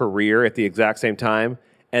evangelist career at the exact same time.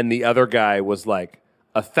 And the other guy was like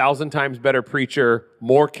 1,000 times better preacher,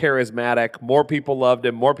 more charismatic, more people loved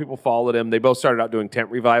him, more people followed him. They both started out doing tent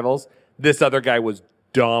revivals. This other guy was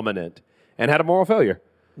dominant and had a moral failure.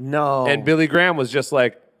 No. And Billy Graham was just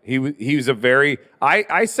like, he was a very,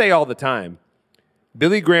 I say all the time,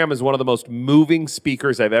 Billy Graham is one of the most moving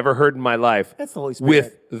speakers I've ever heard in my life. That's the Holy Spirit.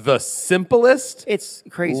 With the simplest, It's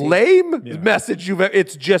crazy. lame message you've ever,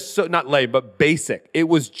 it's just so, not lame, but basic. It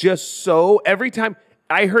was just so, every time,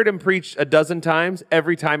 I heard him preach a dozen times,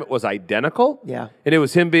 every time it was identical. Yeah. And it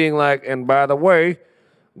was him being like, and by the way,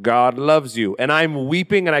 God loves you. And I'm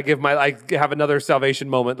weeping and I have another salvation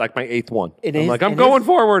moment, like my 8th one. I'm going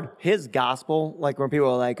forward. His gospel, like when people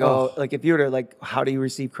are like, oh, like if you were to like, how do you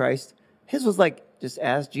receive Christ? His was like, just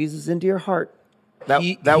ask Jesus into your heart.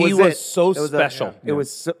 He was was it. so It was special.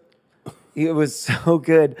 It was so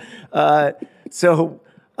good. So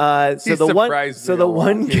the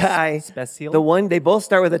one guy, Special. the one, they both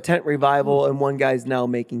start with a tent revival, and one guy's now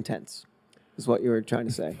making tents. Is what you were trying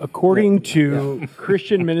to say. According to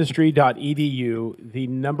christianministry.edu, the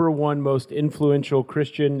 #1 most influential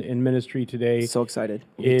Christian in ministry today So excited.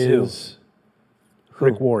 is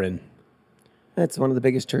Rick Warren. That's one of the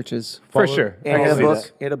biggest churches. For sure. And he I had can a see book.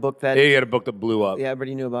 that. He had a book that He had a book that blew up. yeah,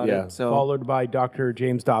 everybody knew about Yeah. it. So Followed by Dr.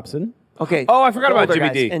 James Dobson. okay. Oh, I forgot the about older Jimmy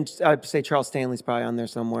guys. D. And I'd say Charles Stanley's probably on there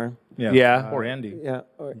somewhere. Yeah. Or Andy. Yeah.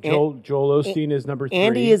 Joel Osteen is number 3.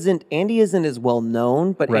 Andy isn't as well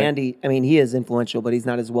known, but Right. Andy, I mean, he is influential, but he's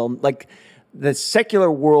not as well. Like the secular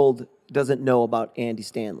world doesn't know about Andy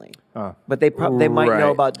Stanley, but they might know Right.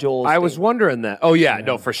 about Joel. I was Osteen. wondering that. Oh, yeah.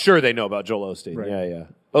 No, for sure they know about Joel Osteen. Right. Yeah.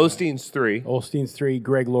 Osteen's 3. Osteen's 3,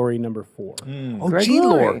 Greg Laurie number 4. Oh, Greg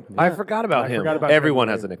G-Lord. Laurie. I forgot about him. forgot about Everyone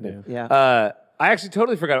Greg has a Laurie. nickname. Yeah. I actually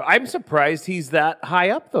totally forgot. I'm surprised he's that high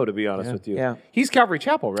up, though, to be honest with you. Yeah. He's Calvary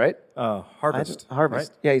Chapel, right? Harvest.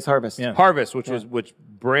 Harvest. right? Yeah, he's Harvest. Yeah. Harvest, which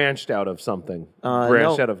branched out of something.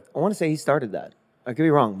 Branched No, out of. I want to say he started that. I could be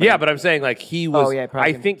wrong. Yeah, but I'm saying like he was. Oh, yeah, probably.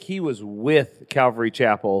 I think he was with Calvary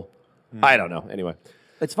Chapel. I don't know. Anyway,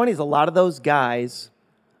 It's funny is a lot of those guys.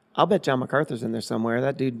 I'll bet John MacArthur's in there somewhere.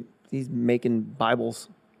 That dude, he's making Bibles.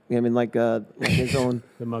 I mean, like his own.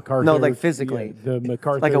 The MacArthur. No, like physically. Yeah, the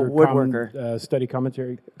MacArthur. Like a woodworker. Study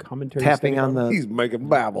commentary. Tapping study on the. he's making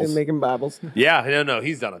Bibles. and making Bibles. Yeah, no,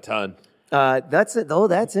 he's done a ton. That's it. Oh,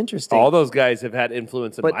 that's interesting. All those guys have had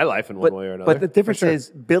influence in my life in one way or another. But the difference is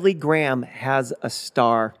Billy Graham has a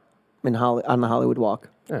star on the Hollywood Walk.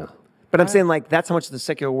 Yeah. But I'm saying like that's how much the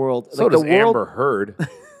secular world. So like, does the world, Amber Heard.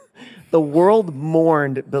 The world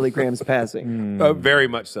mourned Billy Graham's passing. Very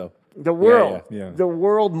much so. The world. yeah. The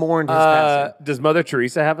world mourned his passing. Does Mother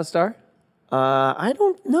Teresa have a star? I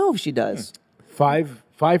don't know if she does. 5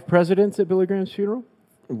 presidents at Billy Graham's funeral.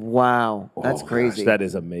 Wow, that's Oh, crazy. Gosh, that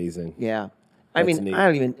is amazing. Yeah. I That's mean, neat. I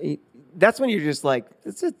don't even. That's when you're just like,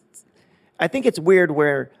 I think it's weird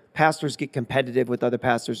where pastors get competitive with other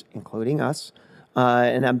pastors, including us.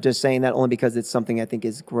 And I'm just saying that only because it's something I think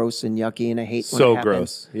is gross and yucky, and I hate when So it happens.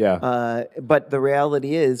 gross. Yeah. But the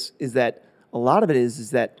reality is that a lot of it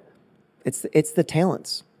is that it's the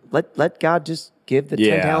talents. Let God just give the 10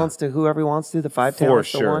 Yeah. talents to whoever he wants to, the 5 For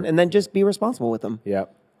talents to sure. one, and then just be responsible with them.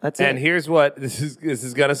 Yep. That's and it. here's what this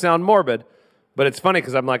is gonna sound morbid, but it's funny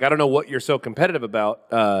because I'm like, I don't know what you're so competitive about.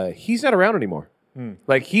 He's not around anymore.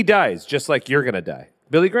 Like he dies just like you're gonna die.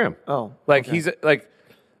 Billy Graham. Oh, Like okay. he's like,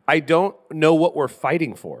 I don't know what we're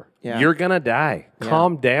fighting for. Yeah. You're gonna die.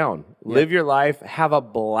 Calm down. Live your life. Have a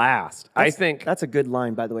blast. I think That's a good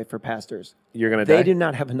line, by the way, for pastors. you're gonna They die. do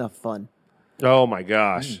not have enough fun. Oh my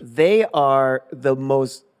gosh. They are the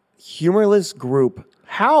most humorless group.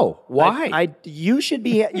 How? Why? You should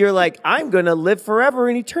be. You're like, I'm going to live forever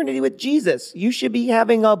in eternity with Jesus. You should be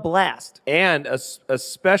having a blast. And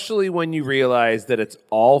especially when you realize that it's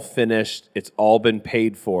all finished, it's all been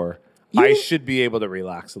paid for. I didn't- should be able to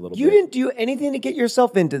relax a little You bit. didn't do anything to get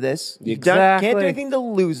yourself into this. You can't do Exactly. anything to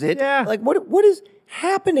lose it. Yeah. Like, what is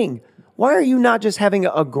happening? Why are you not just having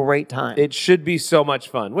a great time? It should be so much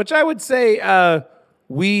fun, which I would say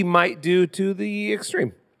we might do to the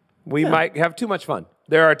extreme. We might have too much fun.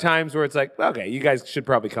 There are times where it's like, okay, you guys should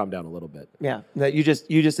probably calm down a little bit. Yeah. That you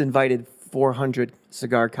just invited 400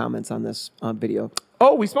 cigar comments on this video.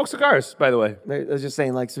 Oh, we smoke cigars, by the way. I was just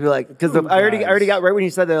saying, like, so like, because I already got right when you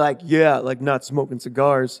said they're like, yeah, like not smoking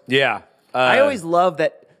cigars. Yeah. I always love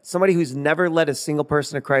that somebody who's never led a single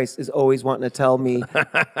person to Christ is always wanting to tell me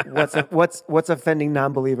what's offending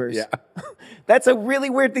non-believers. Yeah. That's a really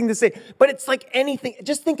weird thing to say. But it's like anything.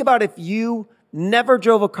 Just think about if you never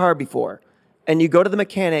drove a car before and you go to the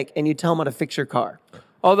mechanic and you tell him how to fix your car.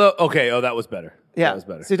 Although, okay, that was better. Yeah. That was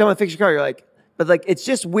better. So you tell him how to fix your car, you're like, but like, it's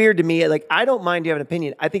just weird to me. Like, I don't mind you have an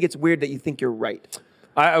opinion. I think it's weird that you think you're right.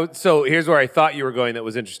 So here's where I thought you were going that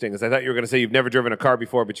was interesting, is I thought you were going to say you've never driven a car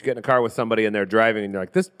before, but you get in a car with somebody and they're driving and you're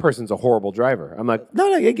like, this person's a horrible driver. I'm like,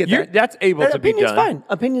 No, I get that. That's able to be done. Fine.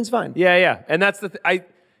 Opinion's fine. Yeah. And that's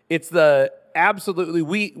it's the absolutely,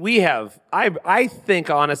 I think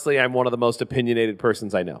honestly, I'm one of the most opinionated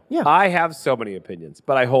persons I know. Yeah. I have so many opinions,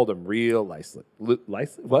 but I hold them real lightly.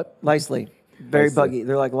 What? Lightly. Very buggy.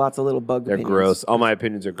 They're like lots of little bug They're opinions. gross. All my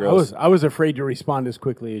opinions are gross. I was afraid to respond as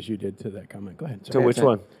quickly as you did to that comment. Go ahead. So Sorry. which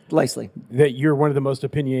one? Lightly. That you're one of the most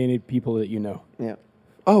opinionated people that you know. Yeah.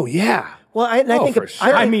 Oh, yeah. Well, I think for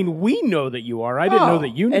sure. I mean, we know that you are. I didn't know that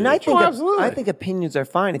you knew. And I that you think were. absolutely. I think opinions are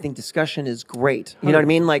fine. I think discussion is great. You know what I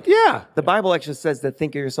mean? Like, Yeah. the Bible actually says that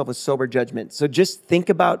think of yourself with sober judgment. So just think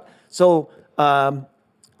about.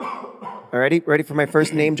 Ready for my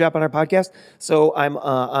first name drop on our podcast? So I'm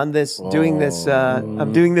on this doing this.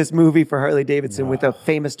 I'm doing this movie for Harley Davidson with a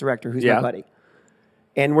famous director who's my buddy.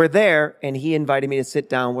 And we're there, and he invited me to sit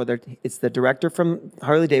down. Whether it's the director from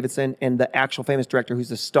Harley Davidson and the actual famous director who's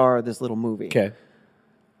the star of this little movie. Okay.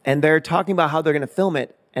 And they're talking about how they're going to film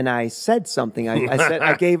it. And I said something. I said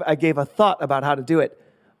I gave a thought about how to do it.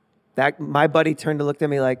 That my buddy turned and looked at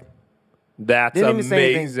me like, That's didn't even say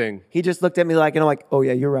anything. amazing. He just looked at me like, and I'm like, oh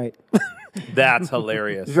yeah, you're right. That's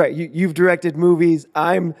hilarious. He's right. You've directed movies.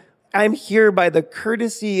 I'm here by the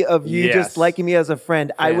courtesy of you Yes. just liking me as a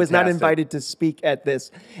friend. I was not Fantastic. invited to speak at this.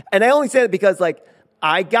 And I only said it because, like,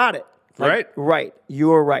 I got it. Like, right.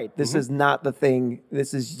 You're right. This is not the thing.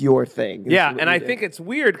 This is your thing. This Yeah, is what and you I do. think it's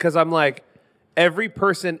weird because I'm like, every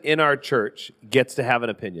person in our church gets to have an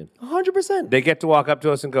opinion. 100%. They get to walk up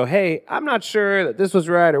to us and go, hey, I'm not sure that this was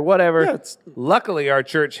right or whatever. Yeah, Luckily, our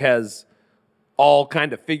church has all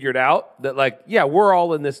kind of figured out that, like, yeah, we're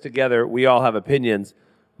all in this together. We all have opinions.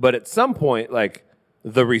 But at some point, like,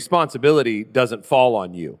 the responsibility doesn't fall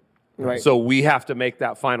on you. Right. So we have to make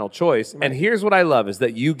that final choice. Right. And here's what I love is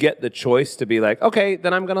that you get the choice to be like, okay,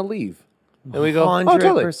 then I'm going to leave. And we go,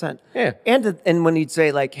 100%. Yeah. And when you'd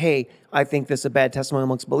say, like, hey, I think this is a bad testimony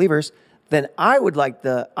amongst believers, then I would like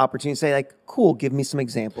the opportunity to say, like, cool, give me some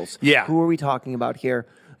examples. Yeah. Who are we talking about here?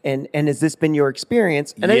 And has this been your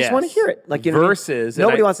experience? And I just want to hear it. Like, you know what I mean? Versus,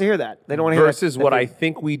 nobody wants to hear that. They don't want to hear that. Versus what I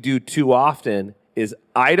think we do too often is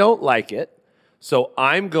I don't like it, so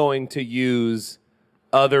I'm going to use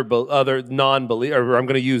other non-believers, or I'm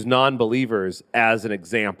going to use non-believers as an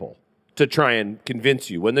example to try and convince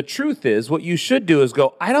you. When the truth is, what you should do is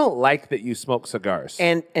go, I don't like that you smoke cigars.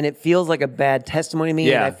 And it feels like a bad testimony to me,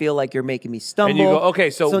 and Yeah. I feel like you're making me stumble. And you go, okay,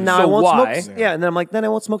 so now I won't why? smoke. Yeah, and then I'm like, then I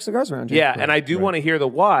won't smoke cigars around you. Yeah, and I do want to hear the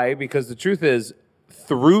why, because the truth is,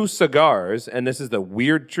 through cigars, and this is the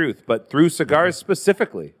weird truth, but through cigars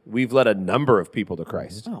specifically, we've led a number of people to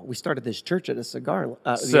Christ. Oh, we started this church at a cigar.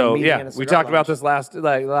 So meeting yeah, at a we cigar talked about lounge. this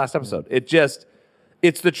last episode.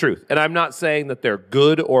 It's the truth, and I'm not saying that they're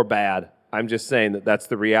good or bad. I'm just saying that that's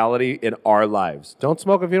the reality in our lives. Don't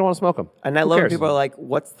smoke if you don't want to smoke them. And I love when people are like,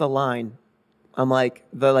 "What's the line?" I'm like,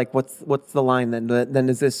 "They're like, what's the line then? Then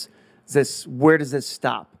is this where does this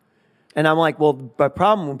stop?" And I'm like, "Well, the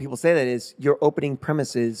problem when people say that is your opening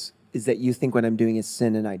premise is that you think what I'm doing is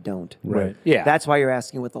sin and I don't." Right. Yeah. That's why you're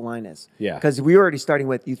asking what the line is. Yeah. Because we're already starting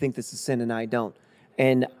with you think this is sin and I don't.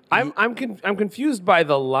 And I'm confused by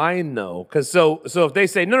the line though, because so if they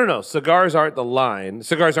say no, cigars aren't the line,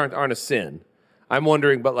 cigars aren't a sin. I'm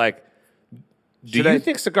wondering, but like, do you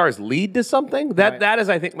think cigars lead to something? That is,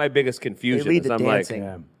 I think, my biggest confusion. They lead is to I'm dancing.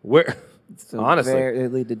 like, where? Honestly, they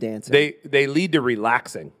lead to dancing. they lead to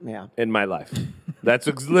relaxing. Yeah. In my life, that's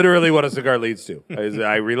literally what a cigar leads to. Is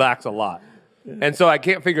I relax a lot. And so I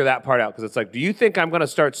can't figure that part out because it's like, do you think I'm going to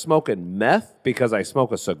start smoking meth because I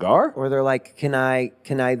smoke a cigar? Or they're like, can I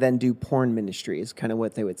then do porn ministry is kind of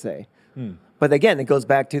what they would say. But again, it goes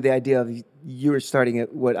back to the idea of you're starting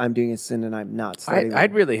at what I'm doing is sin and I'm not starting.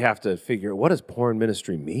 I'd really have to figure, what does porn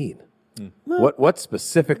ministry mean? What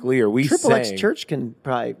specifically are we Triple saying? X Church can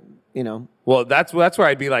probably, Well, that's where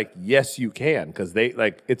I'd be like, yes, you can, because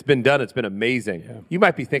it's been done. It's been amazing. Yeah. You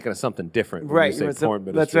might be thinking of something different when right? you say porn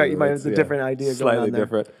ministry. That's right. You might have a different idea slightly going on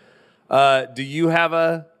there. different. Do you have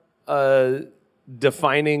a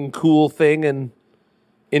defining cool thing and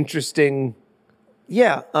interesting?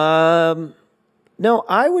 Yeah. No,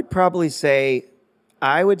 I would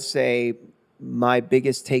say my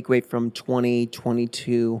biggest takeaway from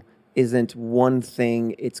 2022 isn't one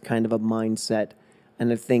thing, it's kind of a mindset.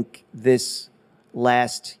 And I think this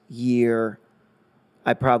last year,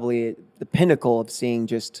 the pinnacle of seeing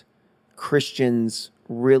just Christians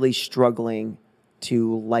really struggling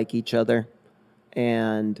to like each other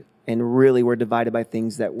and really were divided by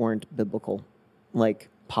things that weren't biblical, like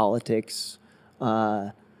politics,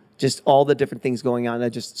 just all the different things going on,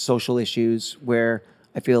 just social issues where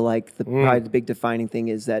I feel like probably the big defining thing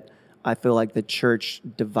is that I feel like the church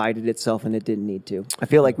divided itself and it didn't need to. I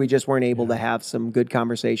feel like we just weren't able to have some good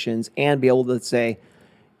conversations and be able to say,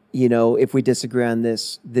 if we disagree on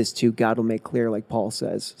this too, God will make clear, like Paul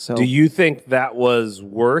says. So, do you think that was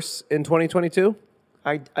worse in 2022?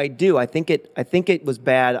 I do. I think it was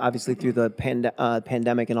bad, obviously through the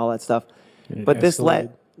pandemic and all that stuff. But this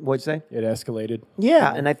what'd you say? It escalated.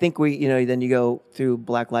 Yeah, and I think then you go through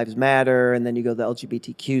Black Lives Matter, and then you go the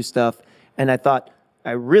LGBTQ stuff, and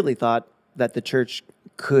I really thought that the church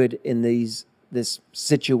could, in this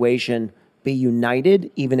situation, be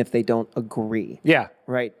united, even if they don't agree. Yeah.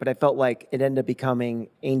 Right. But I felt like it ended up becoming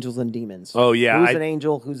angels and demons. Oh, yeah. Who's an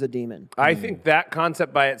angel? Who's a demon? I think that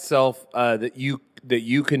concept by itself, that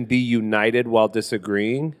you can be united while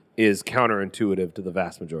disagreeing, is counterintuitive to the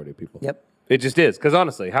vast majority of people. Yep. It just is. Because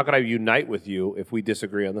honestly, how could I unite with you if we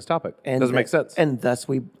disagree on this topic? It doesn't make sense. And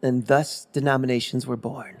thus denominations were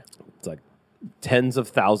born. It's like tens of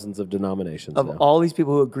thousands of denominations Of now. all these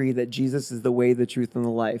people who agree that Jesus is the way, the truth, and the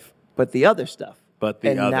life, but the other stuff.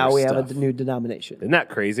 And now we have a new denomination. Isn't that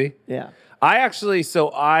crazy? Yeah.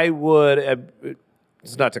 I would,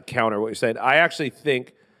 it's not to counter what you're saying, I actually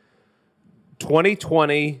think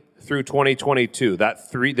 2020 through 2022,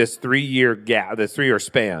 this 3-year gap, this 3-year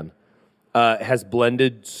span, has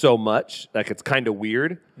blended so much, like it's kind of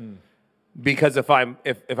weird. Because if I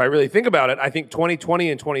really think about it, I think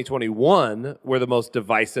 2020 and 2021 were the most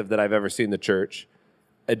divisive that I've ever seen the church,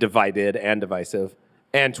 divided and divisive.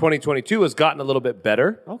 And 2022 has gotten a little bit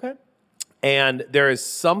better. Okay. And there is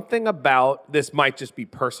something about, this might just be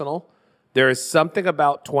personal, there is something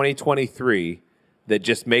about 2023 that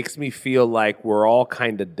just makes me feel like we're all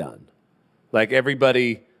kind of done. Like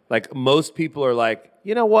everybody, like most people are like,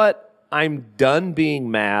 you know what? I'm done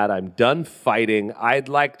being mad. I'm done fighting. I'd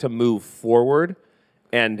like to move forward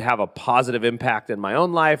and have a positive impact in my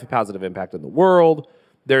own life, a positive impact in the world.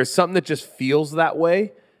 There's something that just feels that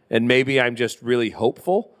way. And maybe I'm just really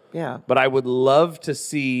hopeful. Yeah. But I would love to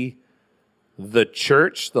see the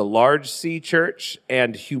church, the large C church,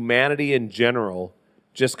 and humanity in general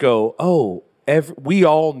just go, we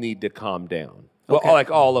all need to calm down. Well,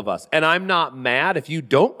 like all of us. And I'm not mad if you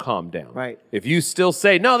don't calm down. Right. If you still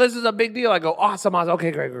say, no, this is a big deal, I go, awesome.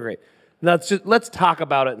 Okay, great. Let's talk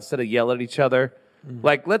about it instead of yell at each other.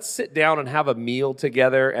 Like, let's sit down and have a meal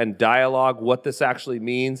together and dialogue what this actually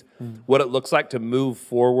means, what it looks like to move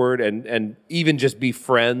forward and even just be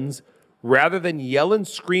friends, rather than yell and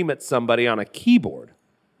scream at somebody on a keyboard.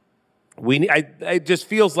 It just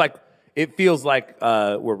feels like we're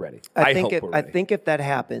ready. I hope we're ready. I think if that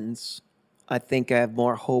happens, I think I have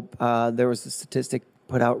more hope. There was a statistic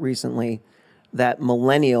put out recently that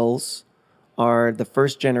millennials are the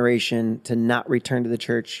first generation to not return to the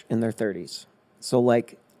church in their 30s. So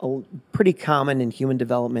like pretty common in human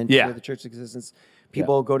development for the church existence.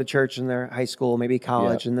 People go to church in their high school, maybe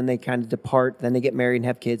college, and then they kind of depart. Then they get married and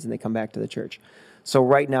have kids, and they come back to the church. So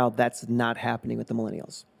right now, that's not happening with the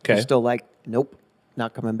millennials. Okay. They're still like, nope,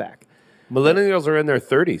 not coming back. Millennials are in their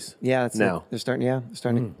 30s. Yeah, that's now. They're starting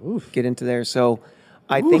to get into there. So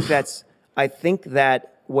I think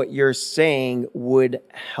that what you're saying would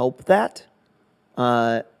help that.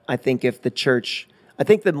 I think if the church, I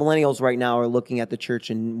think the millennials right now are looking at the church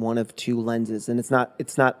in one of two lenses, and it's not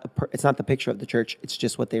the picture of the church. It's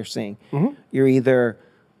just what they're saying. You're either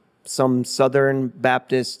some Southern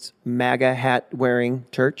Baptist MAGA hat wearing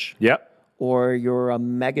church. Yep. Or you're a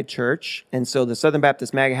mega church. And so the Southern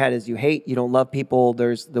Baptist MAGA hat is you hate, you don't love people,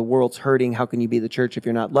 the world's hurting, how can you be the church if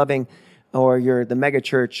you're not loving? Or you're the mega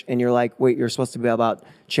church and you're like, wait, you're supposed to be about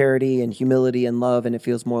charity and humility and love, and it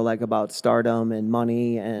feels more like about stardom and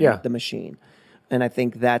money and the machine. And I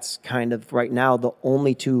think that's kind of right now the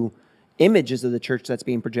only two images of the church that's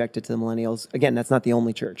being projected to the millennials. Again, that's not the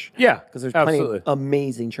only church. Yeah, because there's plenty of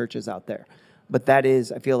amazing churches out there. But that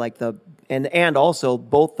is, I feel like and also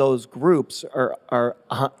both those groups are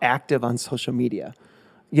active on social media.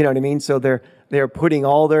 You know what I mean? So they're putting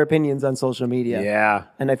all their opinions on social media. Yeah.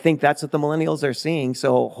 And I think that's what the millennials are seeing.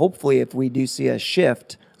 So hopefully if we do see a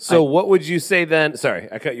shift. So what would you say then? Sorry,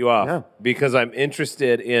 I cut you off because I'm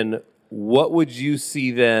interested in what would you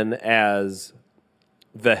see then as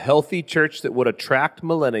the healthy church that would attract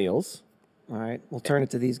millennials? All right, we'll turn it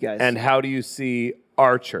to these guys. And how do you see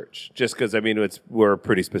our church, just because we're a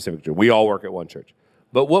pretty specific church. We all work at one church.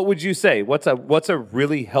 But what would you say? What's a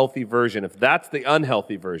really healthy version? If that's the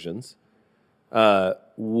unhealthy versions,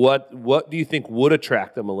 what do you think would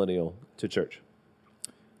attract a millennial to church?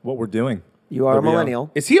 What we're doing. You are a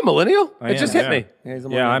millennial. Is he a millennial? I It just hit me. Yeah, he's a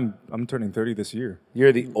Yeah, millennial. I'm turning 30 this year.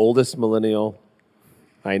 You're the oldest millennial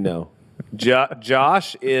I know.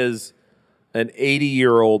 Josh is an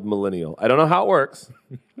 80-year-old millennial. I don't know how it works,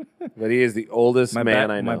 but he is the oldest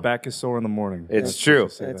man I know. My back is sore in the morning. It's true.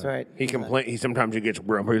 That's right. He sometimes he gets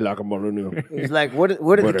grumpy like a millennial. He's like, what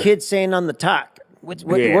are the kids saying on the talk? What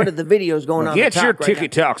are the videos going on? Get the your talk right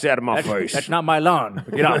ticky-talks out of my face. That's not my lawn.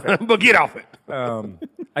 Get off it. But get off it.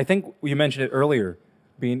 I think you mentioned it earlier.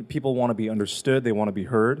 People want to be understood. They want to be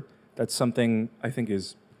heard. That's something I think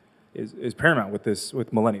is paramount with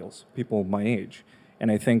millennials, people my age. And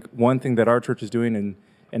I think one thing that our church is doing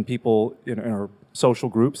and people in our social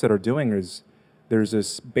groups that are doing is there's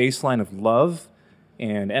this baseline of love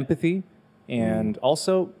and empathy, and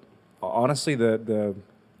also, honestly, the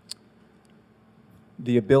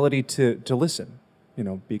ability to listen.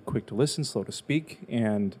 Be quick to listen, slow to speak,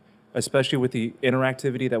 and especially with the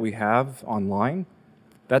interactivity that we have online,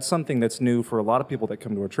 that's something that's new for a lot of people that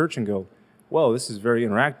come to our church and go, whoa, this is very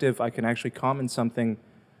interactive. I can actually comment something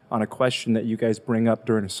on a question that you guys bring up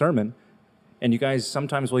during a sermon, and you guys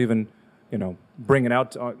sometimes will even, bring it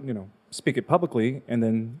out, speak it publicly, and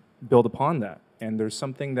then build upon that. And there's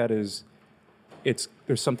something there's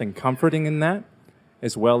something comforting in that,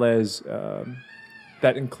 as well as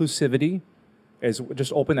that inclusivity, is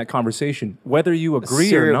just open that conversation, whether you agree or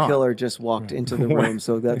serial not. killer just walked into the room,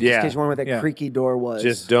 so that just in case you wonder where that creaky door was.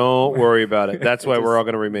 Just don't worry about it. That's why we're all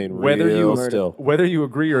going to remain real still. Whether you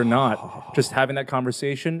agree or not, just having that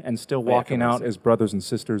conversation and still walking out as brothers and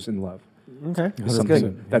sisters in love. Okay, That's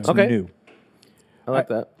something that's new. I like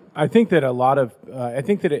that. I think that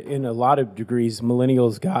in a lot of degrees,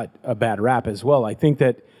 millennials got a bad rap as well. I think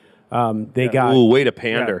that they got. Ooh, way to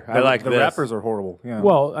pander. I like the this. rappers are horrible. Yeah.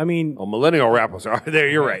 Well, I mean, millennial rappers are there.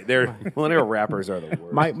 You're right. Millennial rappers are the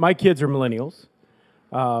worst. my kids are millennials,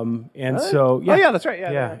 and so Oh yeah, that's right.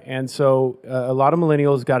 yeah. And so a lot of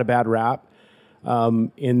millennials got a bad rap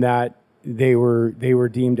in that they were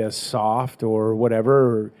deemed as soft or whatever.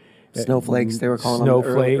 Or, snowflakes, they were calling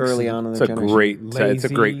snowflakes. them early on in It's the a generation. it's a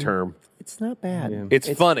great Lazy. term. It's not bad. Yeah. It's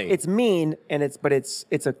funny. It's mean, and it's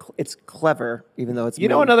clever, even though it's You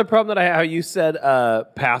know mean. another problem that I have, how you said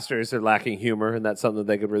pastors are lacking humor, and that's something that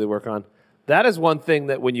they could really work on. That is one thing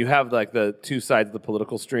that when you have like the two sides of the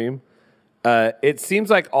political stream, it seems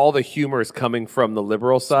like all the humor is coming from the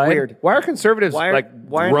liberal side. weird. Why are conservatives Why aren't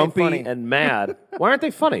they grumpy funny? and mad? Why aren't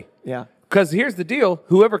they funny? Yeah. Because here's the deal: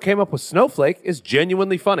 whoever came up with Snowflake is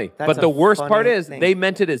genuinely funny. That's But the a worst funny part is thing. they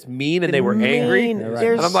meant it as mean and they were angry. Mean. And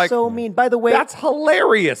They're I'm like, so mean. By the way, that's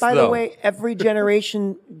hilarious. By though. the way, every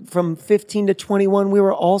generation from 15 to 21, we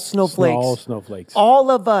were all snowflakes. all snowflakes. All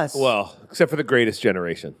of us. well, except for the greatest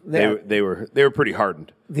generation, Yeah. they were pretty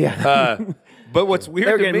hardened. yeah. But what's weird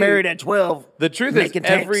They're to getting me, married at 12. the truth is making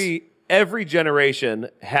tanks. every generation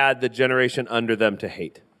had the generation under them to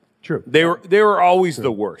hate. True. They were always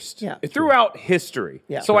the worst. Yeah. Throughout history.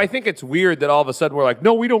 Yeah. So I think it's weird that all of a sudden we're like,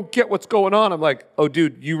 no, we don't get what's going on. I'm like, oh,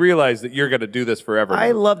 dude, you realize that you're going to do this forever. I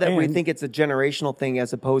now. love that we And- think it's a generational thing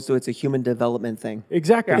as opposed to it's a human development thing.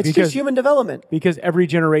 Exactly. It's just human development. Because every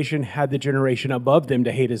generation had the generation above them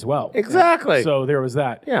to hate as well. Exactly. So there was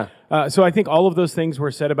that. Yeah. So I think all of those things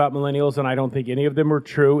were said about millennials, and I don't think any of them are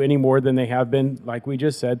true any more than they have been, like we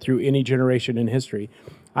just said, through any generation in history.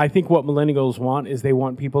 I think what millennials want is they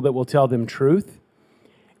want people that will tell them truth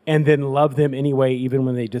and then love them anyway, even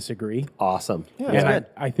when they disagree. Awesome. Yeah, And that's I, good.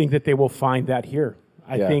 I think that they will find that here.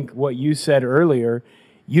 I Yeah. think what you said earlier,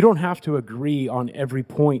 you don't have to agree on every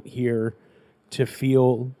point here to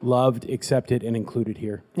feel loved, accepted, and included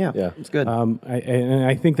here. Yeah. Yeah. It's good. And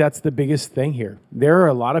I think that's the biggest thing here. There are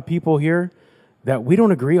a lot of people here that we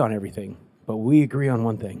don't agree on everything, but we agree on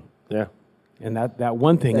one thing. Yeah. And that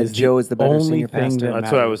one thing That is Joe is the better only senior thing pastor. that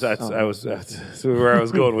That's what I was. matters. That's where I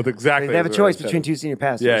was going with exactly. they have a where I choice was between headed. two senior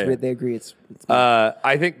pastors. Yeah, yeah. They agree. It's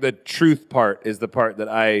I think the truth part is the part that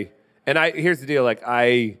here's the deal. Like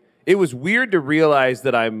it was weird to realize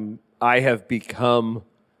that I have become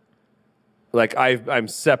like I'm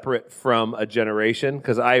separate from a generation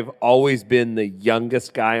because I've always been the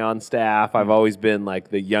youngest guy on staff. I've always been like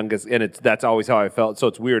the youngest, and that's always how I felt. So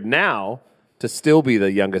it's weird now to still be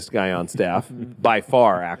the youngest guy on staff by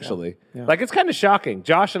far, actually. Yeah. Like it's kind of shocking.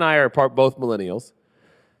 Josh and I are both millennials,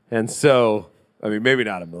 and so I mean maybe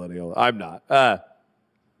not a millennial. I'm not.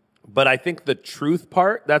 But I think the truth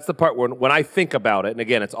part, that's the part when I think about it, and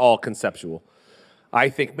again, it's all conceptual. I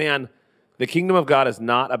think, man, The kingdom of God is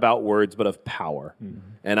not about words, but of power.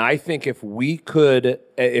 And I think if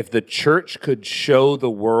the church could show the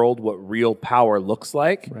world what real power looks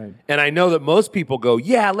like, Right. and I know that most people go,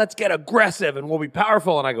 yeah, let's get aggressive and we'll be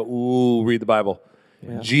powerful. And I go, ooh, read the Bible.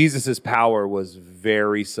 Yeah. Jesus' power was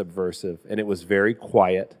very subversive and it was very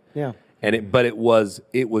quiet. Yeah. And but it was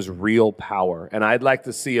real power. And I'd like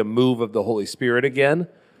to see a move of the Holy Spirit again.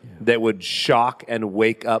 That would shock and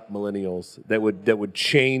wake up millennials, that would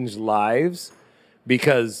change lives,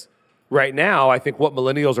 because right now I think what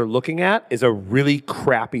millennials are looking at is a really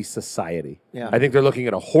crappy society. Yeah. I think they're looking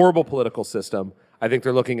at a horrible political system. I think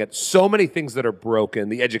they're looking at so many things that are broken.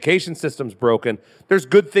 The education system's broken. There's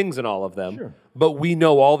good things in all of them, but we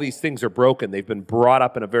know all these things are broken. They've been brought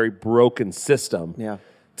up in a very broken system. Yeah.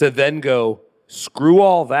 To then go, screw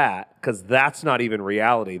all that, because that's not even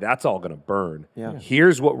reality. That's all going to burn. Yeah.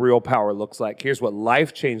 Here's what real power looks like. Here's what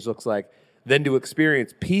life change looks like. Then to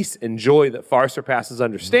experience peace and joy that far surpasses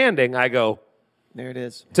understanding, I go, there it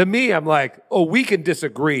is. to me, I'm like, oh, we can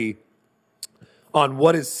disagree on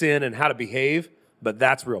what is sin and how to behave, but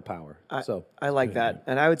that's real power. I like that.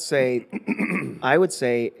 And I would say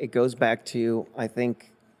it goes back to, I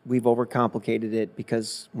think we've overcomplicated it,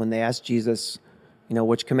 because when they asked Jesus,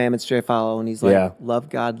 which commandments should I follow? And he's like, love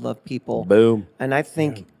God, love people. Boom. And I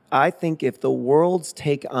think if the world's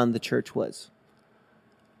take on the church was,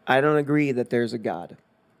 I don't agree that there's a God.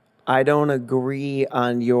 I don't agree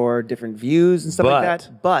on your different views and stuff like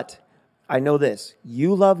that. But I know this: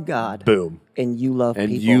 you love God. Boom. And you love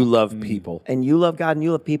people. And you love people. And you love God and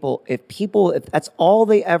you love people. If that's all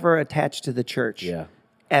they ever attach to the church,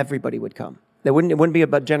 everybody would come. It wouldn't be a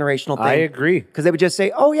generational thing. I agree. Because they would just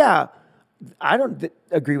say, oh yeah, I don't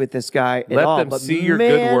agree with this guy at all. Let them but see your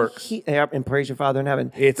good works. And praise your Father in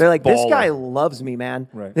heaven. They're like, this guy loves me, man.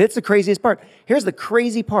 Right. It's the craziest part. Here's the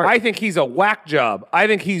crazy part. I think he's a whack job. I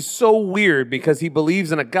think he's so weird because he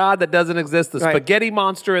believes in a God that doesn't exist, the spaghetti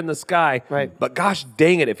monster in the sky. Right. But gosh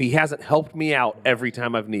dang it, if he hasn't helped me out every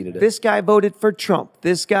time I've needed it. This guy voted for Trump.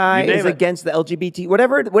 This guy is against the LGBT,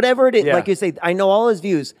 whatever it is. Yeah. Like you say, I know all his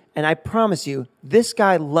views, and I promise you, this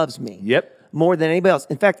guy loves me. Yep. More than anybody else.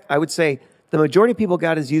 In fact, I would say the majority of people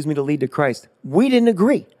God has used me to lead to Christ, we didn't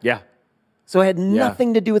agree. Yeah. So it had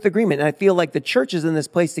nothing to do with agreement. And I feel like the church is in this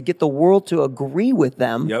place to get the world to agree with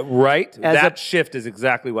them. Yeah, right. That shift is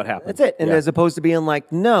exactly what happened. That's it. And as opposed to being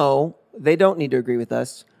like, no, they don't need to agree with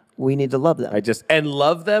us. We need to love them. And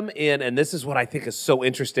love them and this is what I think is so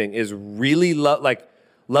interesting, is really love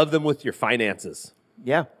them with your finances.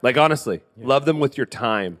 Yeah. Like, honestly, love them with your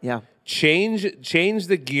time. Yeah. Change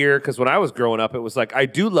the gear, because when I was growing up, it was like, I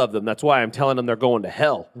do love them. That's why I'm telling them they're going to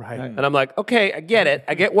hell. Right. And I'm like, okay, I get it.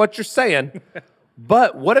 I get what you're saying.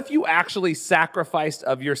 But what if you actually sacrificed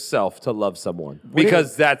of yourself to love someone?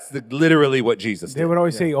 Because that's literally what Jesus did. They would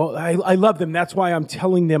always say, oh, I love them. That's why I'm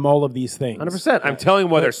telling them all of these things. 100%. I'm telling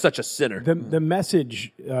them why they're such a sinner. The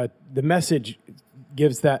message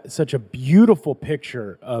gives that such a beautiful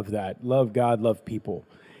picture of that. Love God, love people.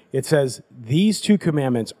 It says, these two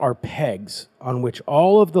commandments are pegs on which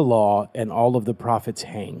all of the law and all of the prophets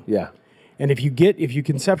hang. Yeah. And if you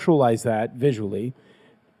conceptualize that visually,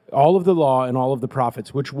 all of the law and all of the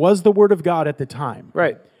prophets, which was the word of God at the time,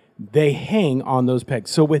 Right. they hang on those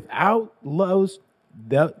pegs. So without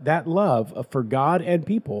that love for God and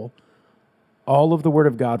people, all of the word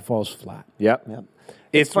of God falls flat. Yep.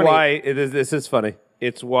 It's funny. why this is funny.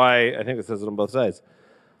 It's why I think it says it on both sides.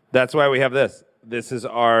 That's why we have this. This is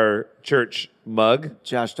our church mug.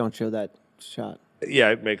 Josh, don't show that shot.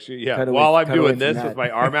 Yeah, make sure. Yeah, Cut away- while I'm cut away doing from this that. with my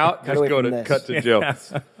arm out, Cut just away go from to this. cut to Joe.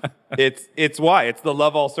 It's why it's the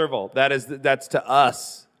love all serve all. That's to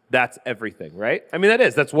us. That's everything, right? I mean, that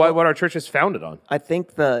is. That's what our church is founded on. I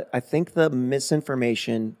think the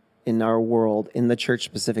misinformation in our world, in the church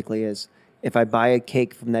specifically, is if I buy a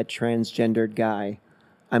cake from that transgendered guy,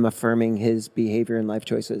 I'm affirming his behavior and life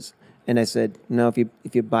choices. And I said, no, if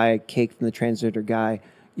you buy a cake from the transgender guy,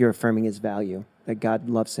 you're affirming his value, that God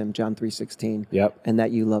loves him, John 3:16. Yep. And that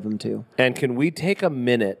you love him too. And can we take a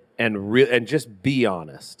minute and just be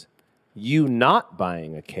honest? You not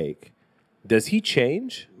buying a cake, does he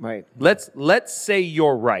change? Right. Let's say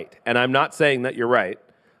you're right, and I'm not saying that you're right,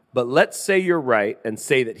 but let's say you're right and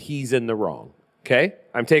say that he's in the wrong. Okay?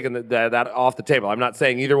 I'm taking that off the table. I'm not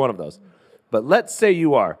saying either one of those. But let's say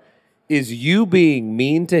you are. Is you being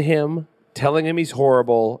mean to him, telling him he's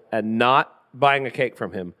horrible, and not buying a cake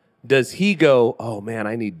from him, does he go, oh man,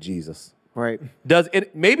 I need Jesus? Right.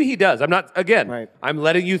 Maybe he does. I'm not, again, Right. I'm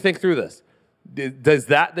letting you think through this. Does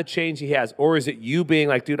that the change he has? Or is it you being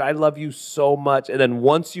like, dude, I love you so much. And then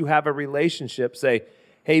once you have a relationship, say,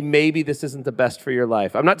 hey, maybe this isn't the best for your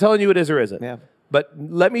life. I'm not telling you it is or isn't. Yeah. but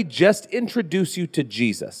let me just introduce you to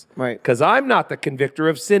Jesus. Right. Because I'm not the convictor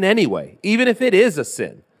of sin anyway, even if it is a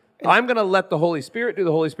sin. I'm going to let the Holy Spirit do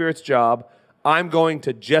the Holy Spirit's job. I'm going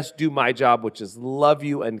to just do my job, which is love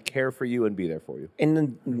you and care for you and be there for you.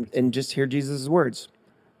 And just hear Jesus' words.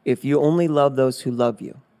 If you only love those who love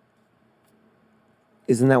you.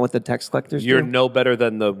 Isn't that what the tax collectors You're do? no better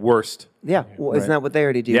than the worst. Yeah. Well, isn't that what they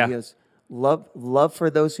already do? Yeah. He goes, love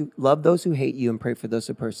those who hate you and pray for those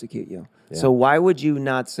who persecute you. Yeah. So why would you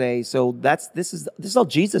not say, so this is all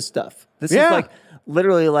Jesus stuff. This is like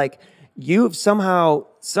literally like you've somehow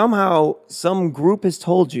some group has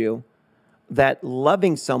told you that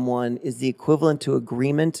loving someone is the equivalent to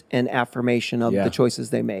agreement and affirmation of the choices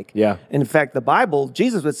they make. Yeah. In fact, the Bible,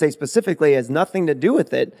 Jesus would say specifically, has nothing to do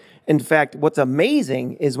with it. In fact, what's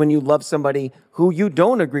amazing is when you love somebody who you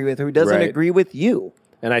don't agree with, who doesn't agree with you.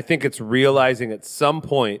 And I think it's realizing at some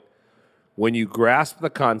point when you grasp the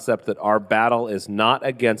concept that our battle is not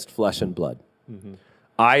against flesh and blood. Mm-hmm.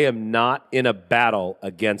 I am not in a battle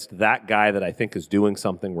against that guy that I think is doing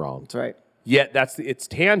something wrong. That's right. Yet it's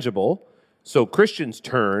tangible. So Christians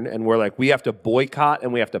turn and we're like, we have to boycott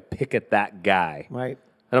and we have to picket that guy. Right.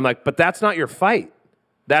 And I'm like, but that's not your fight.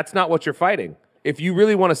 That's not what you're fighting. If you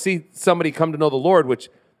really want to see somebody come to know the Lord, which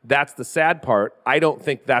that's the sad part, I don't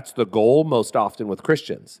think that's the goal most often with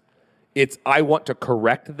Christians. It's I want to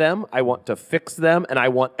correct them, I want to fix them, and I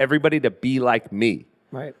want everybody to be like me.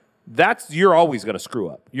 Right. You're always going to screw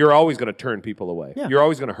up. You're always going to turn people away. Yeah. You're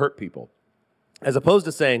always going to hurt people. As opposed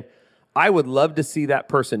to saying, I would love to see that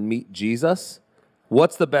person meet Jesus.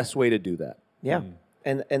 What's the best way to do that? Yeah.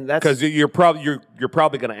 And that's because you're probably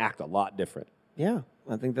going to act a lot different. Yeah.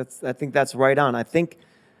 I think that's right on. I think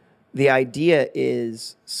the idea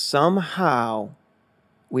is somehow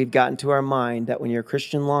we've gotten to our mind that when you're a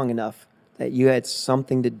Christian long enough that you had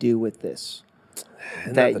something to do with this.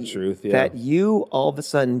 Isn't that the truth? Yeah. That you all of a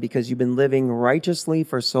sudden, because you've been living righteously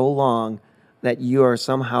for so long, that you are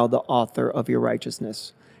somehow the author of your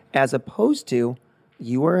righteousness. As opposed to,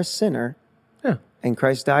 you are a sinner, and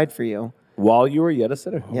Christ died for you. While you were yet a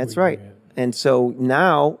sinner. That's right. And so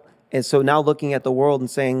now looking at the world and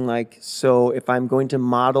saying, like, so if I'm going to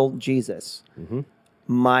model Jesus,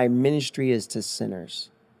 my ministry is to sinners,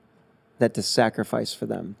 that to sacrifice for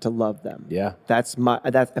them, to love them. Yeah. That's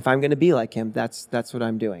if I'm going to be like him, that's what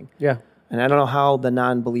I'm doing. Yeah. And I don't know how the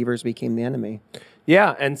non-believers became the enemy.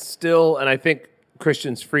 Yeah, and I think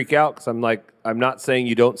Christians freak out because I'm not saying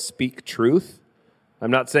you don't speak truth.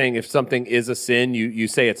 I'm not saying if something is a sin, you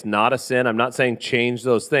say it's not a sin. I'm not saying change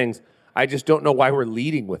those things. I just don't know why we're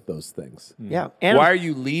leading with those things. Yeah. And why are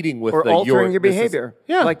you leading with or altering your behavior?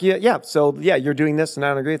 Yeah. Like, so you're doing this and I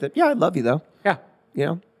don't agree with it. Yeah, I love you though. Yeah. You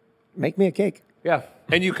know, make me a cake. Yeah.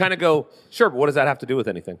 And you kind of go, sure, but what does that have to do with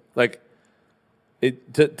anything? Like,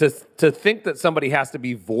 to think that somebody has to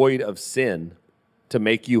be void of sin to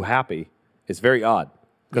make you happy is very odd.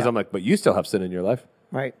 Because I'm like, but you still have sin in your life.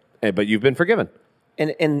 Right. But you've been forgiven.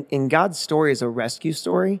 And God's story is a rescue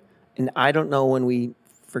story. And I don't know when we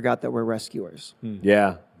forgot that we're rescuers.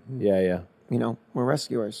 Yeah. Yeah. You know, we're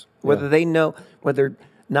rescuers. Whether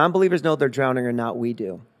non-believers know they're drowning or not, we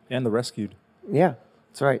do. And the rescued. Yeah,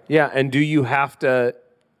 that's right. Yeah, and do you have to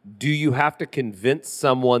convince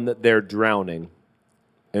someone that they're drowning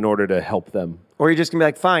in order to help them? Or you're just gonna be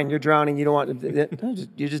like, fine, you're drowning. You don't want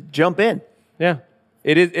you just jump in. Yeah,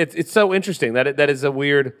 it's so interesting that is a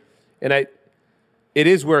weird, and it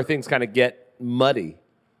is where things kind of get muddy.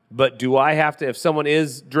 But do I have to, if someone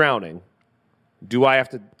is drowning, do I have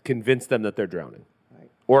to convince them that they're drowning?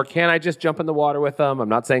 Right. Or can I just jump in the water with them? I'm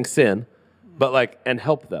not saying sin, but and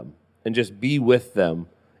help them and just be with them.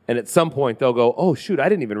 And at some point they'll go, oh, shoot, I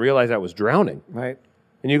didn't even realize I was drowning. Right.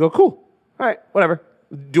 And you go, cool. All right, whatever.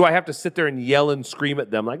 Do I have to sit there and yell and scream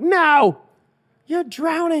at them like, no? You're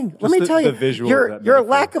drowning. Let me tell you, your metaphor.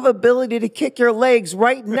 lack of ability to kick your legs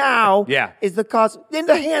right now is the cause. In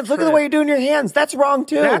the hands, look at the way you're doing your hands. That's wrong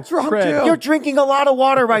too. That's wrong too. You're drinking a lot of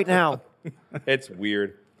water right now. It's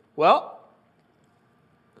weird. Well,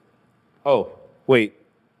 oh, wait.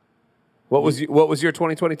 What was your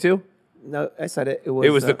 2022? No, I said it. It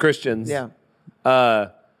was the Christians. Yeah.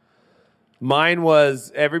 Mine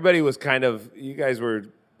was, everybody was you guys were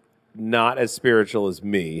not as spiritual as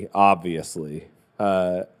me, obviously.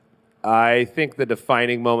 I think the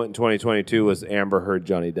defining moment in 2022 was Amber Heard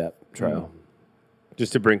Johnny Depp trial.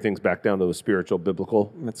 Just to bring things back down to a spiritual,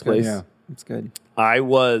 biblical place. Yeah, that's good. I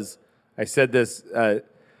said this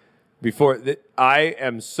before, that I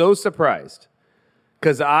am so surprised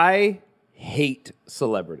because I hate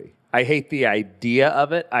celebrity. I hate the idea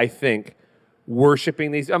of it. I think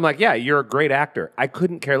worshiping these. I'm like, yeah, you're a great actor. I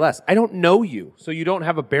couldn't care less. I don't know you, so you don't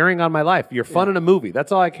have a bearing on my life. You're fun in a movie.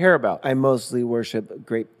 That's all I care about. I mostly worship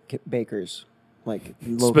great bakers, like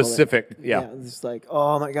local. Specific, yeah. It's like,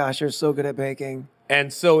 oh my gosh, you're so good at baking.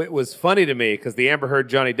 And so it was funny to me because the Amber Heard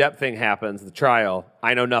Johnny Depp thing happens, the trial.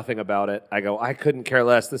 I know nothing about it. I go, I couldn't care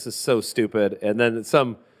less. This is so stupid. And then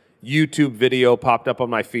some YouTube video popped up on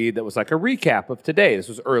my feed that was like a recap of today. This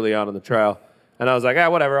was early on in the trial. And I was like,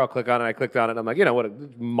 whatever, I'll click on it. I clicked on it. I'm like, what a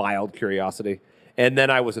mild curiosity. And then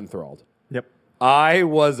I was enthralled. Yep. I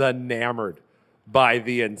was enamored by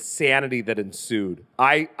the insanity that ensued.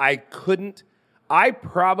 I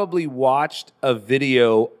probably watched a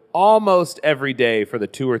video almost every day for the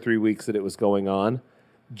 2 or 3 weeks that it was going on,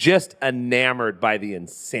 just enamored by the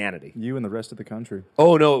insanity. You and the rest of the country.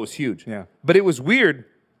 Oh, no, it was huge. Yeah. But it was weird.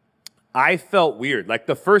 I felt weird. Like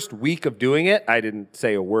the first week of doing it, I didn't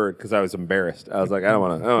say a word because I was embarrassed. I was like, I don't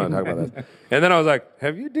want to talk about this. And then I was like,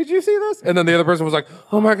 did you see this? And then the other person was like,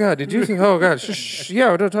 oh my God, did you see? Oh God, shh,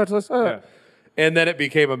 yeah, don't touch this. Yeah. And then it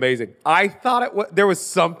became amazing. I thought there was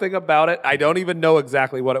something about it. I don't even know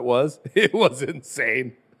exactly what it was. It was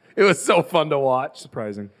insane. It was so fun to watch.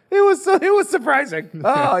 Surprising. It was surprising.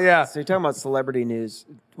 Oh yeah. So you're talking about celebrity news.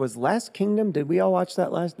 Was Last Kingdom? Did we all watch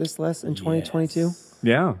that this in 2022?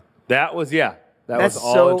 Yeah. That was That That's was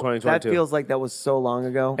all in 2022. That feels like that was so long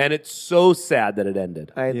ago. And it's so sad that it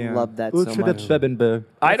ended. I love that so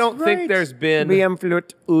much. I don't think there's been BM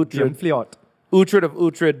Flute. Uhtred of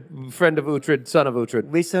Uhtred, friend of Uhtred, son of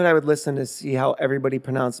Uhtred. Lisa and I would listen to see how everybody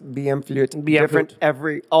pronounced BM Flute different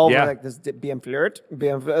Flute. like this BM Flute.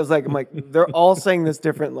 BM Flute. I was like, they're all saying this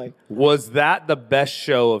differently. Was that the best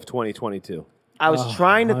show of 2022? I was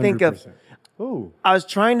trying to think of. 100%. Ooh. I was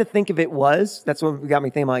trying to think if it was. That's what got me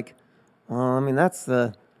thinking. Like, that's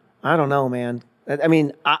the. I don't know, man. I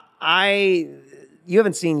mean, you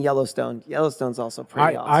haven't seen Yellowstone. Yellowstone's also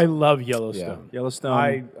pretty awesome. I love Yellowstone.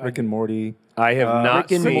 Yellowstone, Rick and Morty. I have not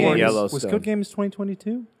Rick and seen Morty. Yellowstone. Was Squid Games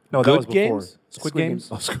 2022? No, Good that was before. Games? Squid Games?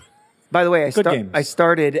 Oh, By the way, Games. I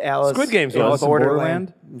started Alice. Squid Games in was. Borderland.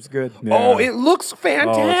 It was good. Yeah. Oh, it looks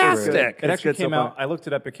fantastic. It actually good so came far. out. I looked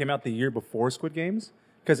it up. It came out the year before Squid Games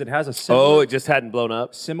because it has a similar, it just hadn't blown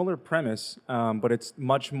up. similar premise, but it's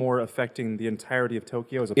much more affecting the entirety of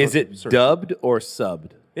Tokyo. As opposed Is it to certain- dubbed or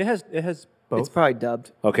subbed? It has both. It's probably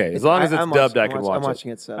dubbed. Okay, as long as it's dubbed, I can I'm watch it.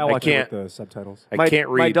 watching it subbed. I watch can't- it with the subtitles. I can't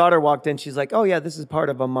read. My daughter walked in. She's like, "Oh yeah, this is part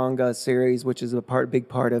of a manga series, which is big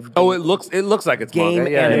part of." Oh, it looks like it's game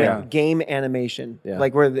manga. Yeah. game animation, Yeah.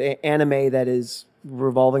 like where the anime that is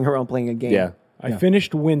revolving around playing a game. Yeah. I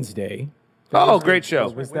finished Wednesday. Oh, great show.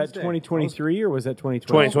 Was that 2023 or was that 2020?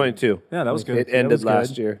 2022. Yeah, that was good. It ended was good.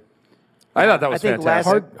 last year. I thought that I was think fantastic.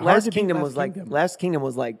 Hard Last to beat Kingdom Last was like Kingdom. Last Kingdom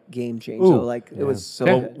was like game change. Ooh. So like it was so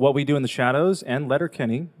Well, good. What We Do in the Shadows and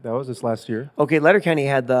Letterkenny. That was this last year. Okay, Letterkenny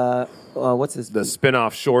had the what's this? The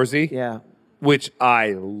spin-off Shoresy, yeah. which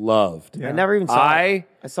I loved. I never even saw I it.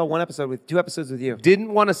 I saw two episodes with you.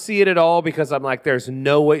 didn't want to see it at all because I'm like, there's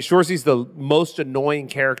no way. Shoresy's the most annoying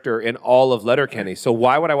character in all of Letterkenny. So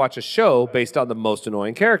why would I watch a show based on the most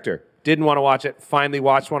annoying character? Didn't want to watch it. Finally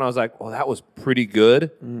watched one. I was like, well, that was pretty good.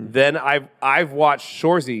 Then I've watched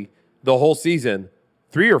Shoresy the whole season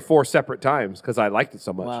 3 or 4 separate times because I liked it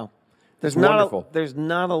so much. Wow. It's wonderful. There's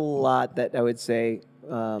not a lot that I would say.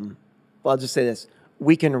 Well, I'll just say this: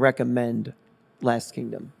 we can recommend Last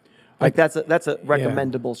Kingdom. Like that's a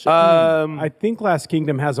recommendable show. I think Last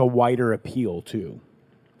Kingdom has a wider appeal too.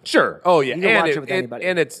 Sure. Oh yeah. You can watch it with anybody.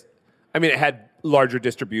 And it had larger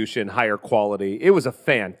distribution, higher quality. It was a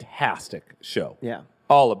fantastic show. Yeah.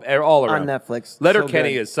 All around. On Netflix. Letterkenny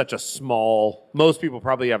So good. is such a small. Most people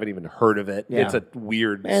probably haven't even heard of it. Yeah. It's a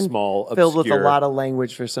weird, and small, filled obscure. with a lot of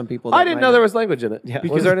language for some people. I didn't know there was language in it. Yeah.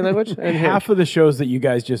 Was there any language? Half of the shows that you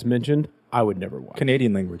guys just mentioned, I would never watch.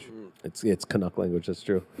 Canadian language. It's Canuck language. That's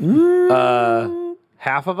true.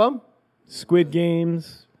 Half of them. Squid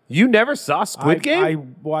Games. You never saw Squid Game? I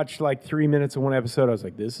watched like 3 minutes of one episode. I was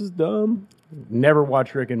like, this is dumb. Never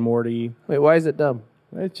watched Rick and Morty. Wait, why is it dumb?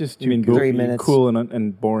 It's just too You mean goofy. 3 minutes. cool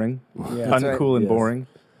and boring? Yeah. That's Uncool right. and Yes. boring.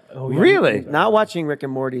 Oh, yeah. Really? Not watching Rick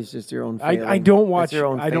and Morty is just your own. Failing. I don't watch. That's your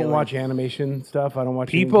own I don't failing. watch animation stuff. I don't watch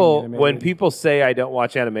People anything when animated. people say I don't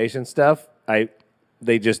watch animation stuff,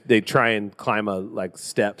 they try and climb like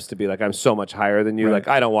steps to be like I'm so much higher than you. Right. Like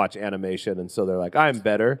I don't watch animation, and so they're like I'm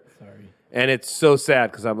better. Sorry. And it's so sad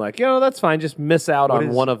because I'm like, that's fine. Just miss out on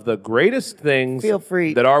one of the greatest things Feel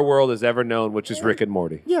free. that our world has ever known, which is Rick and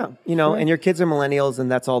Morty. Yeah, and your kids are millennials, and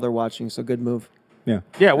that's all they're watching. So good move. Yeah.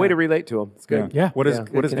 Yeah, way to relate to them. It's good. Yeah. What does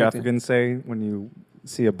Good Gaffigan say when you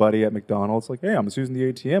see a buddy at McDonald's, like, hey, I'm just using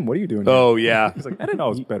the ATM. What are you doing here? Oh, yeah. He's like, I didn't know I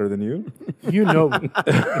was better than you. You know,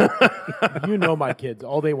 you know my kids.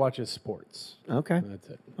 All they watch is sports. Okay. That's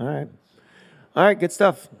it. All right. All right. Good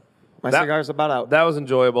stuff. My That- cigar's about out. That was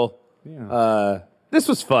enjoyable. Yeah. This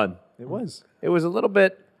was fun. It was. It was a little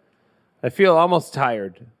bit, I feel almost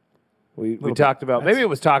tired. We talked about, maybe it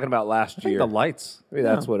was talking about last I think year. the lights. Maybe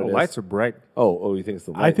that's what The it is. lights are bright. Oh, you think it's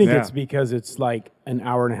the lights? I think Yeah. it's because it's like an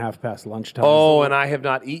hour and a half past lunchtime. Oh, and I have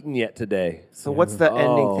not eaten yet today. So what's the ending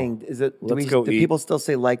Oh. thing? Is it? Do, Let's go do eat. people still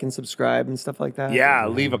say like and subscribe and stuff like that? Yeah,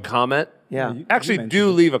 leave a comment. Yeah. You Actually, mentioned do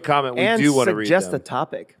it. leave a comment. We And do want to read suggest a them.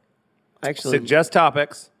 topic. Actually, Suggest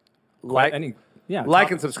topics. Like,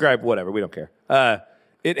 like and subscribe, whatever. We don't care.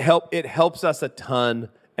 It helps us a ton,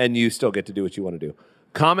 and you still get to do what you want to do.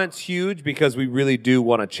 Comments huge because we really do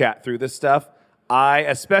want to chat through this stuff.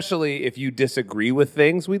 Especially if you disagree with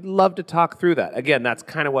things, we'd love to talk through that. Again, that's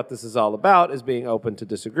kind of what this is all about, is being open to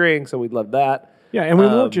disagreeing. So we'd love that. Yeah, and we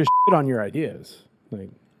won't just shit on your ideas. Like,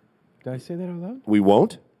 did I say that out loud? We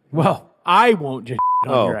won't. Well, I won't just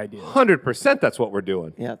shit on your ideas. 100%. That's what we're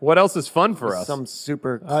doing. Yeah. What else is fun for us? some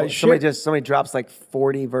super. shit. Somebody drops like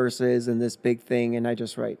 40 verses in this big thing, and I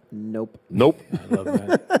just write nope. Nope. I love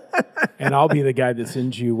that. And I'll be the guy that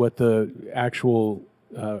sends you what the actual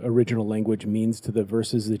original language means to the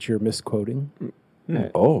verses that you're misquoting.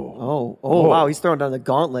 Oh. Oh, wow! He's throwing down the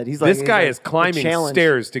gauntlet. He's like This he's guy like is climbing a challenge.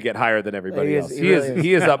 stairs to get higher than everybody He is- else. he really is.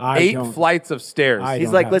 He is up I 8 don't- flights of stairs. I He's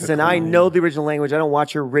don't like, have to listen, I climb. know the original language. I don't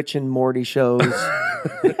watch your Rich and Morty shows.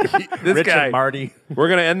 This Rich guy, and Marty. we're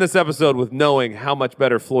going to end this episode with knowing how much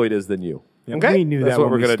better Floyd is than you. Okay? We knew That's that what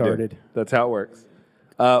when we're we gonna started. do. That's how it works.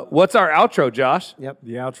 What's our outro, Josh? Yep.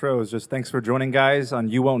 The outro is just thanks for joining, guys, on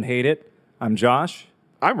You Won't Hate It. I'm Josh.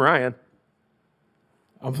 I'm Ryan.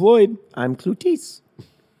 I'm Floyd. I'm Clutis.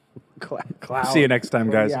 Cloud. See you next time,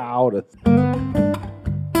 guys. Cloud.